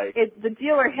 So the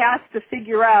dealer has to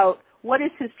figure out what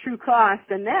is his true cost,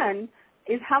 and then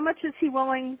how much is he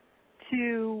willing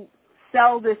to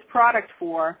sell this product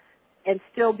for and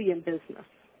still be in business.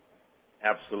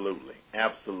 Absolutely.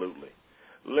 Absolutely.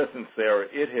 Listen, Sarah,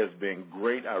 it has been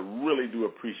great. I really do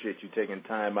appreciate you taking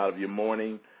time out of your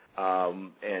morning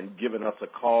and giving us a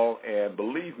call. And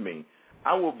believe me,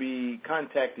 I will be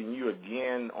contacting you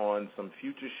again on some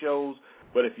future shows.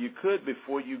 But if you could,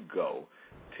 before you go,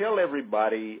 tell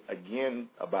everybody again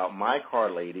about My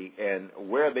Car Lady and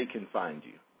where they can find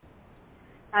you.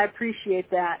 I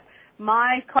appreciate that.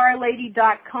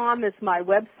 MyCarLady.com is my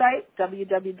website,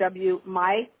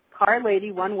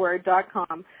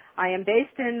 www.mycarlady.com. I am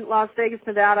based in Las Vegas,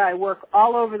 Nevada. I work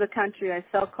all over the country. I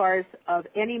sell cars of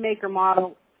any make or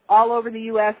model all over the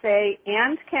USA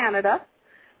and Canada,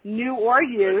 new or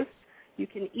used. You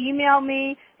can email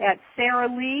me at Sarah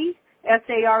Lee,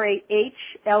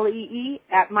 SARAHLEE,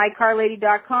 at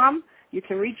mycarlady.com. You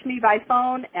can reach me by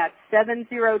phone at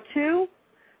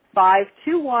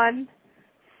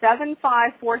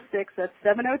 702-521-7546. That's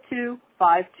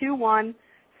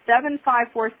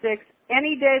 702-521-7546.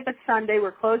 Any day but Sunday.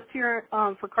 We're closed here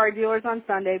for car dealers on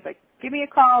Sunday, but give me a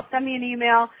call, send me an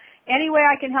email. Any way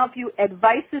I can help you.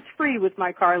 Advice is free with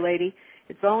My Car Lady.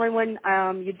 It's only when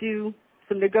you do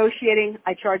some negotiating.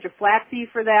 I charge a flat fee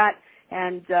for that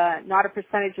and not a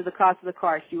percentage of the cost of the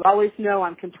car. So you always know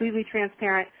I'm completely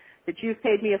transparent that you've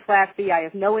paid me a flat fee. I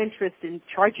have no interest in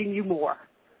charging you more.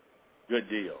 Good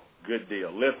deal. Good deal.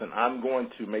 Listen, I'm going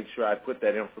to make sure I put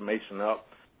that information up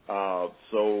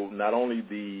so not only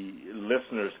the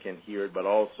listeners can hear it, but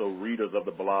also readers of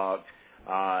the blog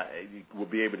will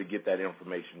be able to get that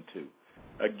information too.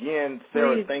 Again,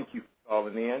 Sarah, thank you for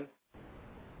calling in.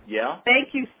 Yeah?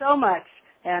 Thank you so much,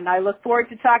 and I look forward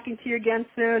to talking to you again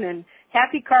soon, and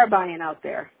happy car buying out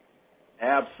there.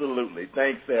 Absolutely.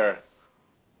 Thanks, Sarah.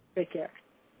 Take care.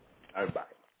 All right, bye.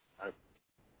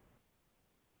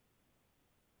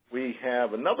 We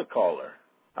have another caller.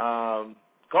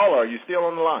 Caller, are you still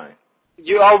on the line?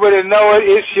 You already know it.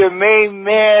 It's your main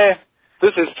man.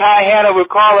 This is Ty Hanna. We're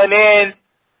calling in.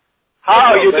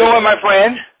 How are you doing, my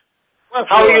friend?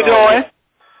 How are you doing?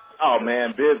 Oh,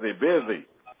 man, busy.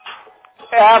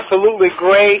 Absolutely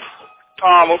great.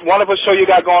 Wonderful show you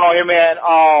got going on here, man.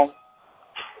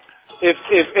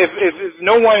 If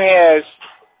no one has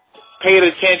paid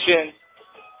attention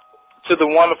to the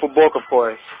wonderful book, of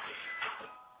course,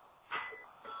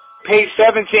 page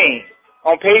 17.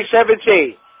 On page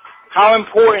 17, how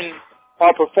important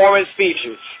are performance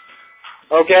features?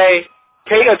 Okay?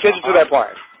 Pay attention to that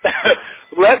part.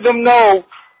 Let them know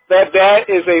that that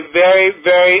is a very,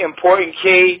 very important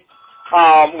key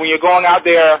when you're going out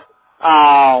there,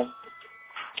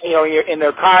 you're in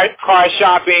their car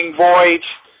shopping voyage.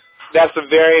 That's a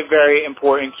very, very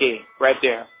important key right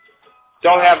there.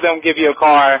 Don't have them give you a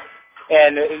car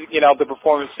and, the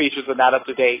performance features are not up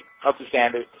to date, up to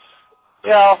standard.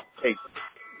 Hey,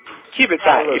 keep it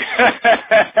tight.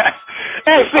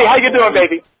 Hey, see, how you doing,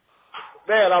 baby?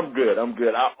 Man, I'm good.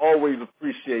 I always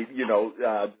appreciate,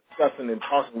 discussing and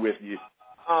talking with you.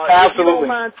 Absolutely. If you don't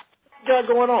mind, what you got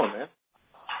going on, man?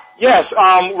 Yes,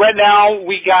 right now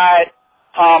we got,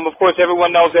 of course,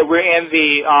 everyone knows that we're in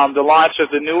the launch of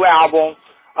the new album,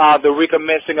 the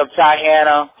recommencing of Ty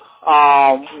Hanna.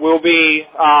 We'll be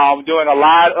doing a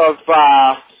lot of,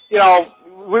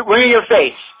 we're in your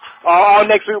face. All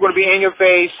next week we're going to be in your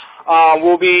face.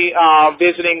 We'll be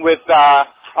visiting with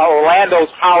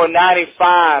Orlando's Power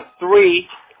 95.3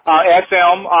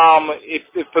 FM.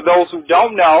 If for those who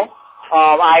don't know,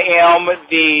 I am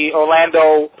the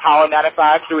Orlando Power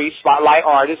 95.3 Spotlight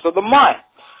Artist of the Month.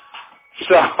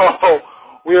 So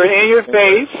we're in your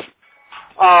face.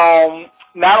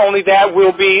 Not only that,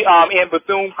 we'll be in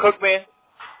Bethune-Cookman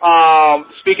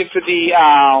speaking to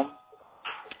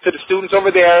the students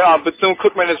over there.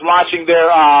 Bethune-Cookman is launching their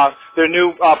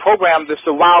new program,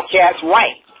 the Wildcats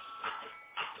Write.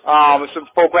 It's a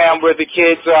program where the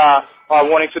kids are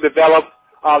wanting to develop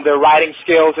their writing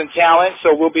skills and talent.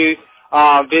 So we'll be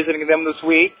visiting them this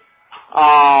week,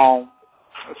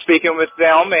 speaking with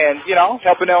them, and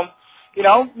helping them,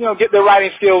 get their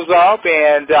writing skills up,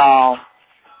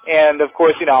 and of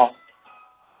course,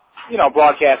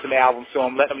 broadcasting the album to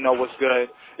them, let them know what's good.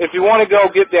 If you want to go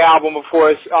get the album, of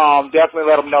course, definitely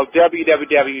let them know,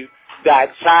 www.mycarlady.com.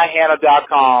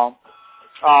 www.tyhanna.com.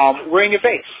 We're in your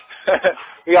face.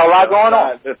 We got a lot going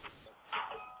on.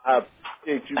 I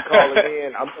appreciate you calling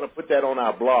in. I'm going to put that on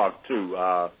our blog, too.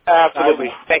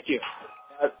 Absolutely. Thank you.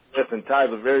 Listen, Ty's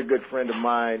a very good friend of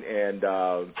mine, and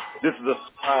this is a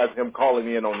surprise, him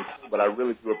calling in on the show, but I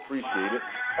really do appreciate it.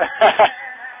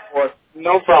 Of course,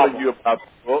 no problem. Telling you about the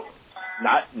book.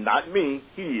 Not me.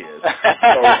 He is. So,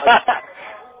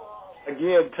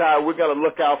 again, Ty, we're going to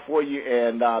look out for you,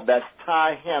 and that's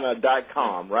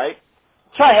tyhanna.com, right?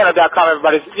 Tyhanna.com,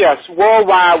 everybody. Yes, World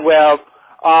Wide Web.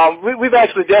 We've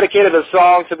actually dedicated a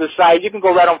song to the site. You can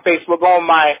go right on Facebook, go on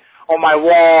my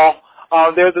wall.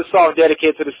 There's a song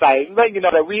dedicated to the site. Letting you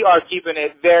know that we are keeping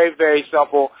it very, very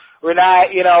simple. We're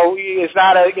not, it's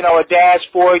not a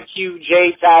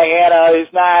 -4QJ Tyhanna.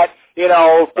 It's not,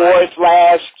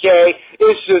 /K.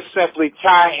 It's just simply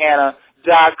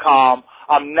tyhanna.com.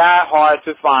 Not hard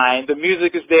to find. The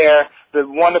music is there. The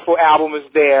wonderful album is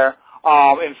there.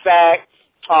 In fact,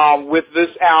 with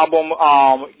this album,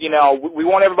 we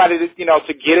want everybody to,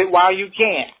 to get it while you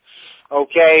can.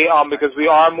 Okay, because we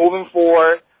are moving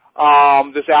forward.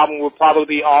 This album will probably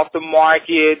be off the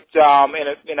market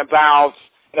in about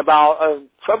I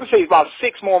would say about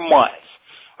 6 more months.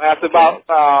 After about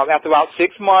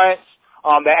 6 months,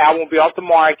 the album will be off the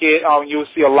market. You'll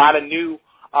see a lot of new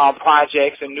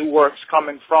projects and new works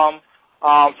coming from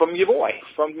your boy,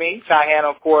 from me, Tyhanna,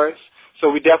 of course. So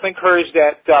we definitely encourage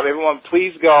that everyone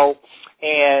please go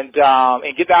and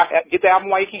get the album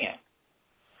while you can.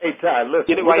 Hey Ty, listen,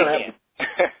 get it while you can.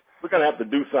 We're going to have to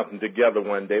do something together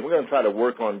one day. We're going to try to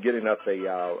work on getting us getting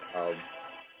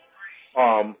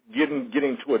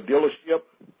to a dealership.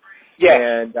 Yeah.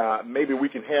 And maybe we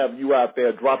can have you out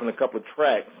there dropping a couple of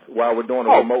tracks while we're doing a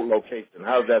remote location.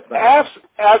 How's that sound?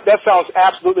 That sounds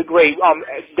absolutely great.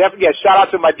 Definitely, shout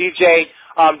out to my DJ,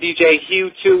 DJ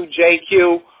Hugh2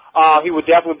 JQ. He would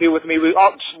definitely be with me. We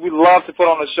love to put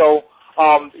on a show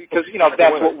because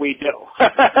that's what we do.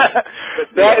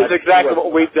 That is exactly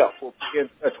what we do. We'll be in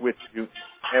touch with you,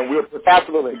 and we'll put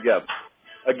absolutely together.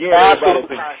 Again,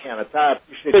 absolutely. Tyhanna. Ty,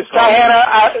 appreciate it's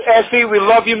Tyhanna. SC, we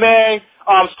love you, man.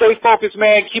 Stay focused,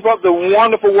 man. Keep up the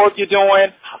wonderful work you're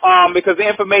doing because the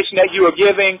information that you are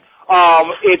giving,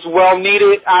 it's well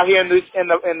needed out here in the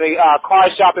car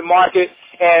shopping market,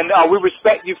 and we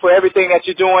respect you for everything that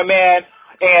you're doing, man.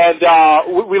 And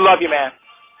we love you, man.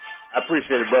 I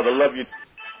appreciate it, brother. Love you.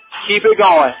 Keep it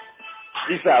going.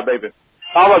 Peace out, baby.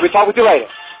 All right, we'll talk with you later.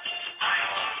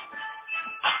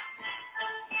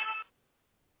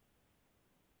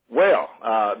 Well,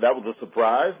 that was a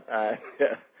surprise.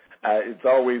 It's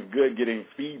always good getting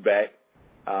feedback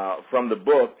from the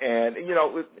book. And,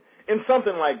 in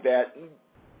something like that,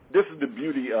 this is the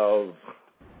beauty of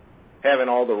having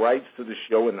all the rights to the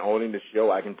show and owning the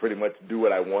show. I can pretty much do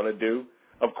what I want to do,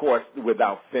 of course,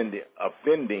 without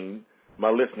offending my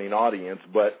listening audience.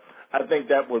 But I think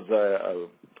that was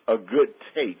a good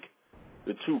take,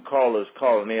 the 2 callers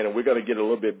calling in, and we're going to get a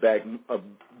little bit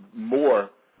more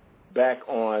back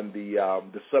on the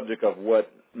subject of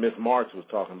what Ms. Marks was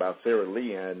talking about, Sarah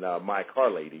Lee and My Car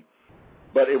Lady.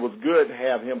 But it was good to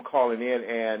have him calling in,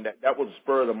 and that was a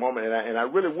spur of the moment, and I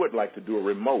really would like to do a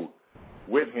remote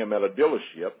with him at a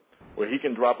dealership where he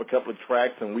can drop a couple of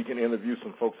tracks and we can interview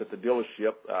some folks at the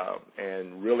dealership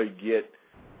and really get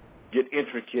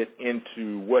intricate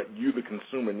into what you, the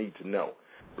consumer, need to know.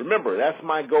 Remember, that's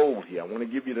my goal here. I want to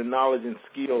give you the knowledge and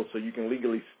skills so you can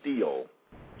legally steal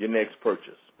your next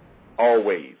purchase.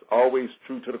 Always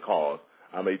true to the cause.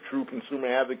 I'm a true consumer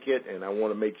advocate, and I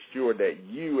want to make sure that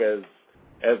you,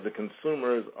 as the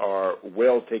consumers, are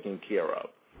well taken care of.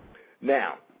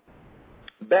 Now,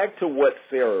 back to what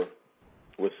Sarah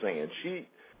was saying. She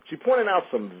pointed out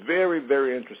some very,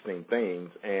 very interesting things,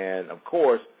 and, of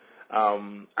course,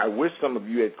 I wish some of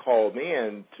you had called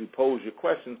in to pose your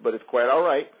questions, but it's quite all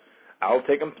right. I'll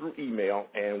take them through email,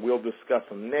 and we'll discuss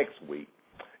them next week.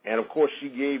 And, of course, she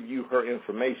gave you her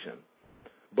information.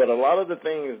 But a lot of the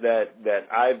things that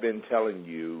I've been telling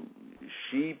you,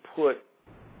 she put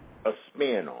a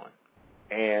spin on.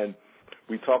 And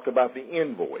we talked about the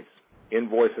invoice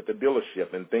at the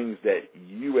dealership and things that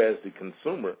you as the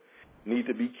consumer need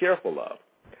to be careful of.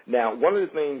 Now, one of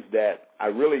the things that I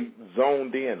really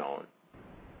zoned in on,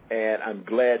 and I'm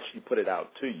glad she put it out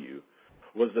to you,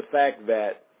 was the fact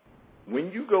that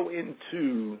when you go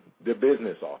into the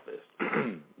business office,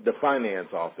 the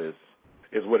finance office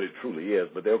is what it truly is,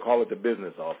 but they'll call it the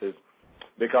business office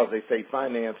because they say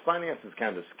finance. Finance is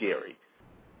kind of scary.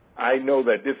 I know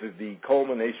that this is the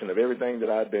culmination of everything that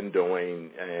I've been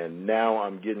doing, and now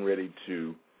I'm getting ready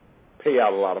to pay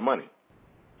out a lot of money.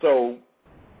 So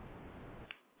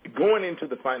going into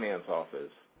the finance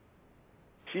office,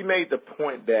 she made the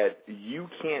point that you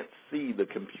can't see the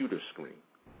computer screen,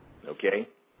 okay,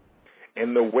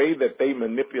 and the way that they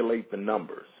manipulate the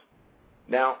numbers.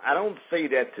 Now, I don't say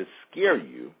that to scare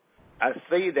you. I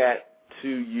say that to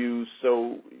you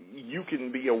so you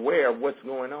can be aware of what's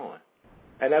going on.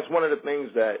 And that's one of the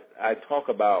things that I talk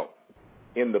about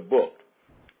in the book.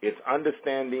 It's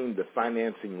understanding the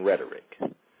financing rhetoric.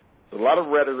 A lot of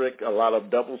rhetoric, a lot of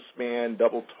double spin,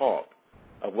 double talk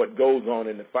of what goes on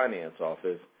in the finance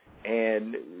office.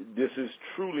 And this is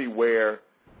truly where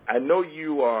I know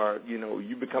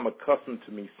you become accustomed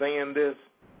to me saying this,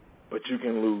 but you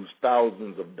can lose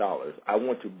thousands of dollars. I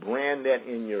want to brand that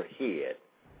in your head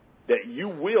that you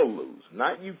will lose,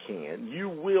 not you can, you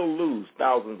will lose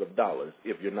thousands of dollars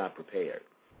if you're not prepared.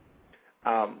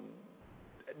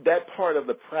 That part of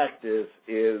the practice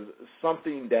is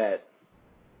something that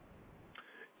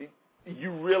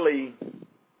you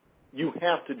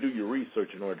have to do your research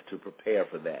in order to prepare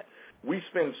for that. We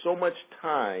spend so much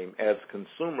time as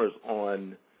consumers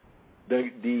on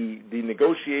the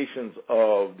negotiations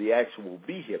of the actual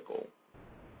vehicle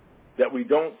that we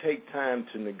don't take time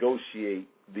to negotiate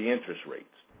the interest rates.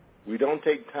 We don't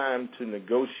take time to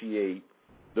negotiate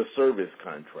the service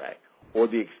contract or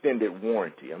the extended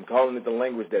warranty. I'm calling it the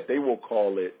language that they will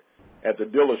call it at the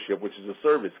dealership, which is a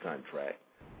service contract.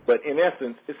 But in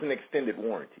essence, it's an extended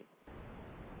warranty.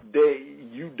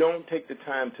 You don't take the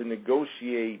time to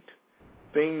negotiate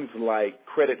things like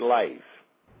credit life,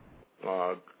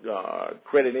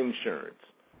 credit insurance,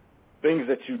 things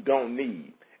that you don't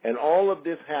need. And all of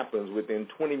this happens within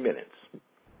 20 minutes,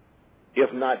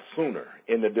 if not sooner,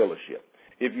 in the dealership.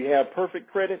 If you have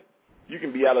perfect credit, you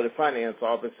can be out of the finance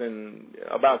office in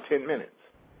about 10 minutes.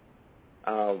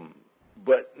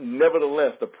 But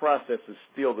nevertheless, the process is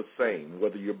still the same.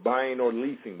 Whether you're buying or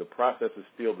leasing, the process is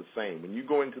still the same. When you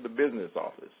go into the business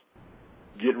office,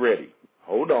 get ready.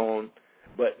 Hold on.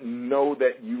 But know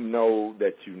that you know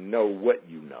what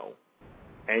you know,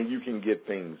 and you can get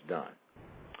things done.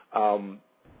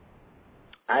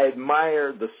 I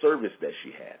admire the service that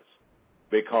she has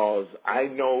because I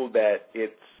know that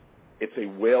it's a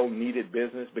well-needed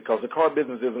business because the car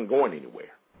business isn't going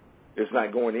anywhere. It's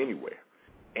not going anywhere.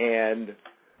 And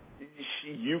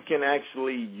you can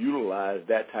actually utilize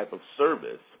that type of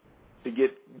service to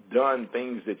get done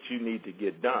things that you need to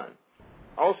get done.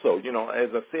 Also,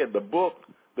 as I said, the book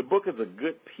is a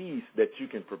good piece that you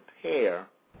can prepare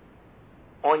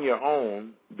on your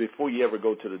own before you ever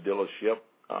go to the dealership,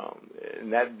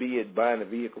 and that be it buying a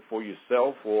vehicle for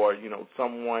yourself or,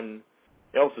 someone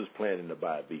else is planning to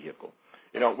buy a vehicle.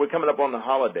 We're coming up on the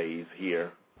holidays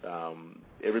here.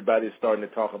 Everybody's starting to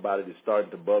talk about it. It's starting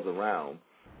to buzz around.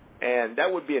 And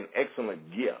that would be an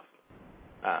excellent gift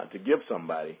to give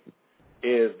somebody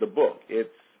is the book.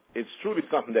 It's truly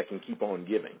something that can keep on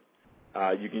giving.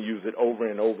 You can use it over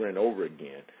and over and over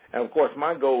again. And, of course,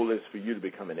 my goal is for you to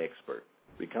become an expert.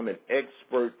 Become an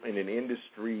expert in an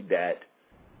industry that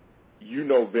you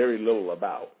know very little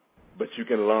about, but you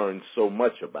can learn so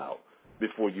much about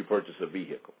before you purchase a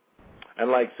vehicle.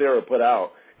 And like Sarah put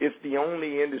out, it's the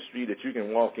only industry that you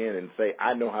can walk in and say,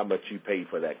 I know how much you paid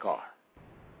for that car.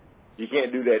 You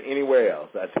can't do that anywhere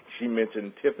else. I think she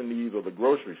mentioned Tiffany's or the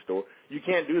grocery store. You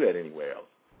can't do that anywhere else.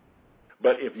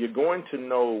 But if you're going to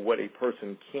know what a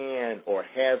person can or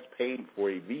has paid for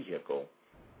a vehicle,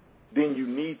 then you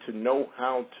need to know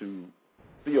how to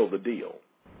seal the deal.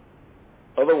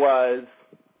 Otherwise,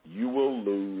 you will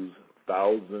lose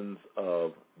thousands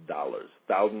of dollars,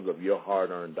 thousands of your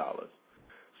hard-earned dollars.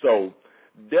 So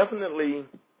definitely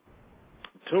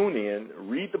tune in,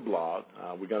 read the blog.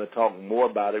 We're going to talk more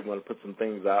about it. We're going to put some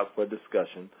things out for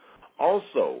discussion.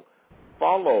 Also,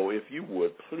 follow, if you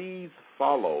would, please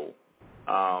follow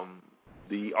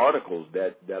the articles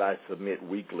that I submit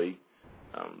weekly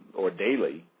or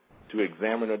daily to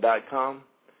Examiner.com.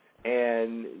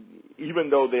 And even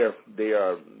though they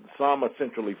are some are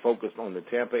centrally focused on the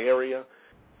Tampa area,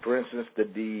 for instance,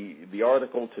 the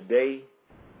article today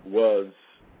was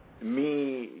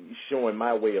me showing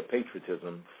my way of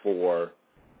patriotism for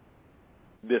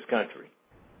this country.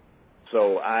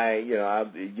 So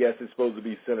yes, it's supposed to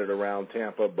be centered around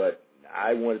Tampa, but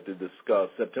I wanted to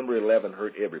discuss September 11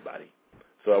 hurt everybody.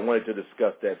 So I wanted to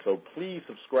discuss that. So please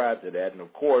subscribe to that. And,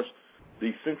 of course,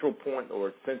 the central point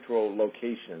or central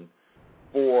location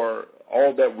for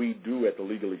all that we do at the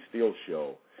Legally Steel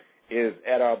Show is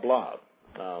at our blog.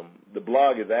 The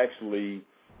blog is actually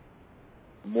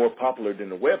more popular than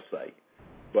the website,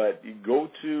 but you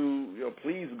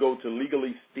please go to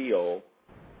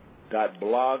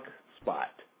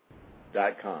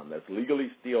legallysteal.blogspot.com. That's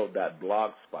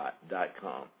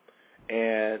legallysteal.blogspot.com.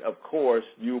 And, of course,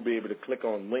 you'll be able to click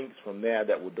on links from there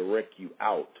that will direct you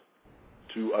out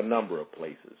to a number of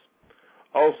places.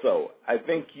 Also, I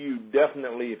think you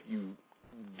definitely, if you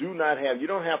do not have, you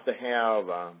don't have to have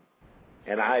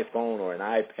an iPhone or an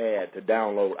iPad to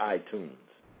download iTunes.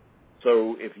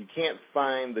 So if you can't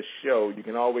find the show, you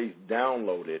can always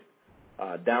download it,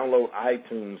 download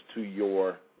iTunes to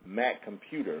your Mac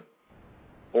computer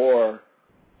or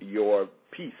your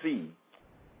PC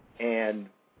and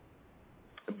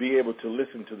be able to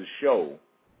listen to the show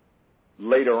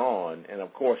later on. And,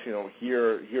 of course,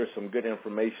 hear some good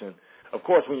information. Of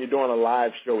course, when you're doing a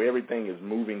live show, everything is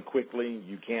moving quickly.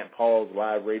 You can't pause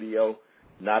live radio.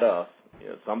 Not us.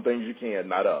 Some things you can,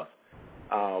 not us.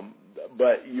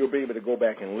 But you'll be able to go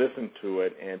back and listen to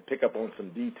it and pick up on some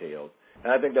details.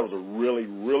 And I think that was a really,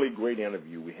 really great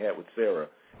interview we had with Sarah.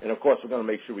 And, of course, we're going to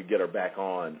make sure we get her back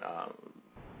on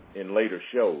in later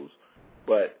shows.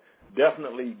 But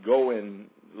definitely go and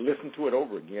listen to it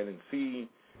over again and see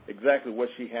exactly what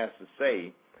she has to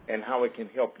say and how it can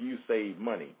help you save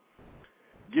money.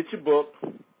 Get your book.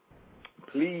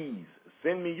 Please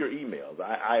send me your emails.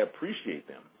 I appreciate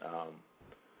them.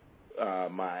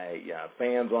 My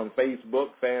fans on Facebook,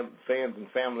 fans and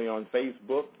family on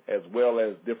Facebook, as well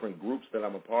as different groups that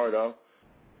I'm a part of,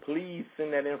 please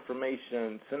send that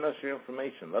information. Send us your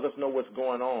information. Let us know what's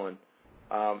going on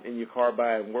in your car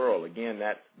buying world. Again,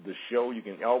 that's the show. You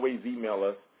can always email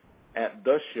us at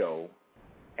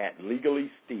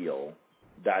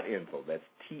theshow@legallysteal.info. That's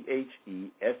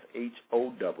THESHOW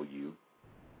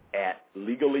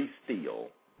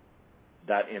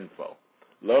 @legallysteal.info.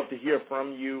 Love to hear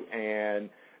from you. And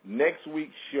next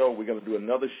week's show, we're going to do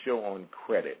another show on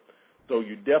credit. So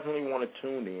you definitely want to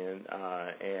tune in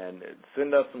and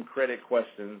send us some credit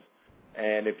questions.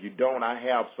 And if you don't, I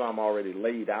have some already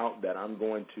laid out that I'm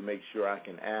going to make sure I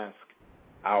can ask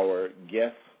our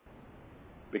guests,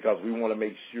 because we want to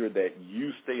make sure that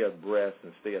you stay abreast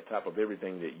and stay on top of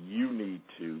everything that you need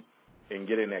to in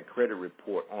getting that credit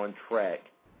report on track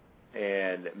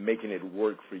and making it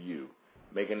work for you,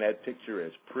 making that picture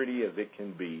as pretty as it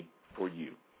can be for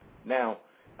you. Now,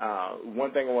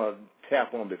 one thing I want to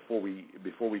tap on before we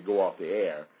go off the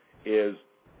air is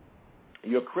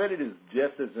your credit is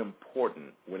just as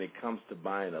important when it comes to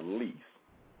buying a lease.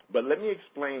 But let me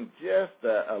explain just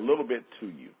a little bit to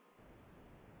you.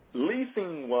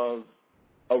 Leasing was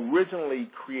originally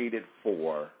created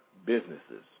for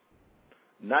businesses,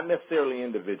 not necessarily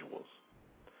individuals.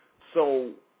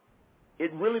 So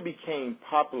it really became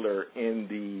popular in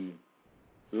the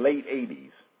late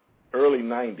 80s, early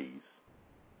 90s,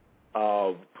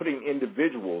 of putting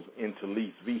individuals into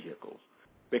lease vehicles.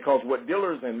 Because what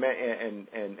dealers and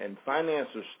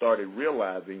financiers started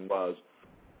realizing was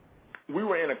we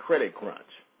were in a credit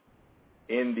crunch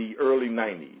in the early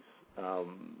 90s.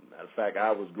 Matter of fact,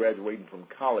 I was graduating from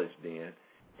college then,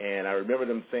 and I remember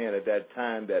them saying at that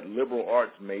time that liberal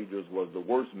arts majors was the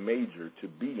worst major to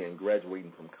be in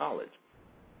graduating from college.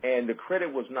 And the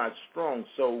credit was not strong,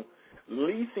 so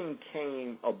leasing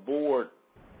came aboard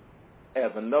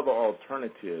as another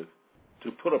alternative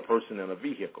to put a person in a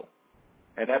vehicle.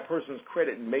 And that person's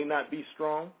credit may not be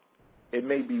strong, it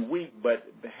may be weak, but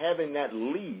having that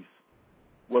lease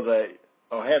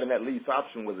having that lease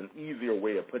option was an easier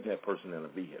way of putting that person in a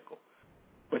vehicle.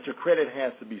 But your credit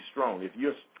has to be strong. If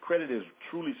your credit is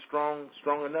truly strong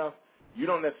enough, you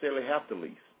don't necessarily have to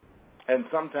lease. And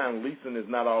sometimes leasing is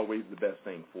not always the best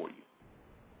thing for you.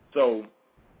 So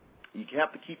you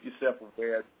have to keep yourself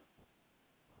aware.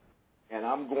 And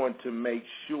I'm going to make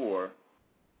sure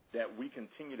that we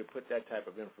continue to put that type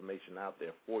of information out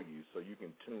there for you so you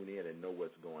can tune in and know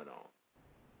what's going on.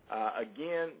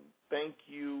 Again, thank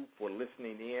you for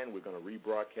listening in. We're going to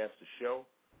rebroadcast the show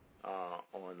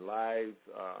on live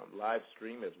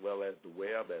stream, as well as the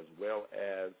web, as well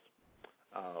as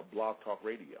Blog Talk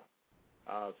Radio.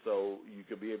 So you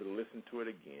could be able to listen to it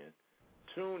again.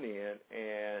 Tune in,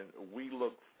 and we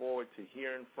look forward to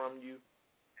hearing from you.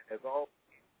 As always,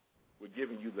 we're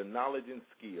giving you the knowledge and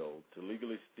skill to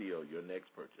legally steal your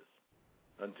next purchase.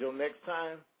 Until next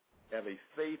time, have a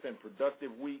safe and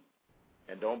productive week,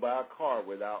 and don't buy a car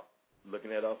without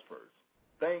looking at us first.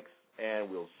 Thanks,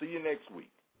 and we'll see you next week.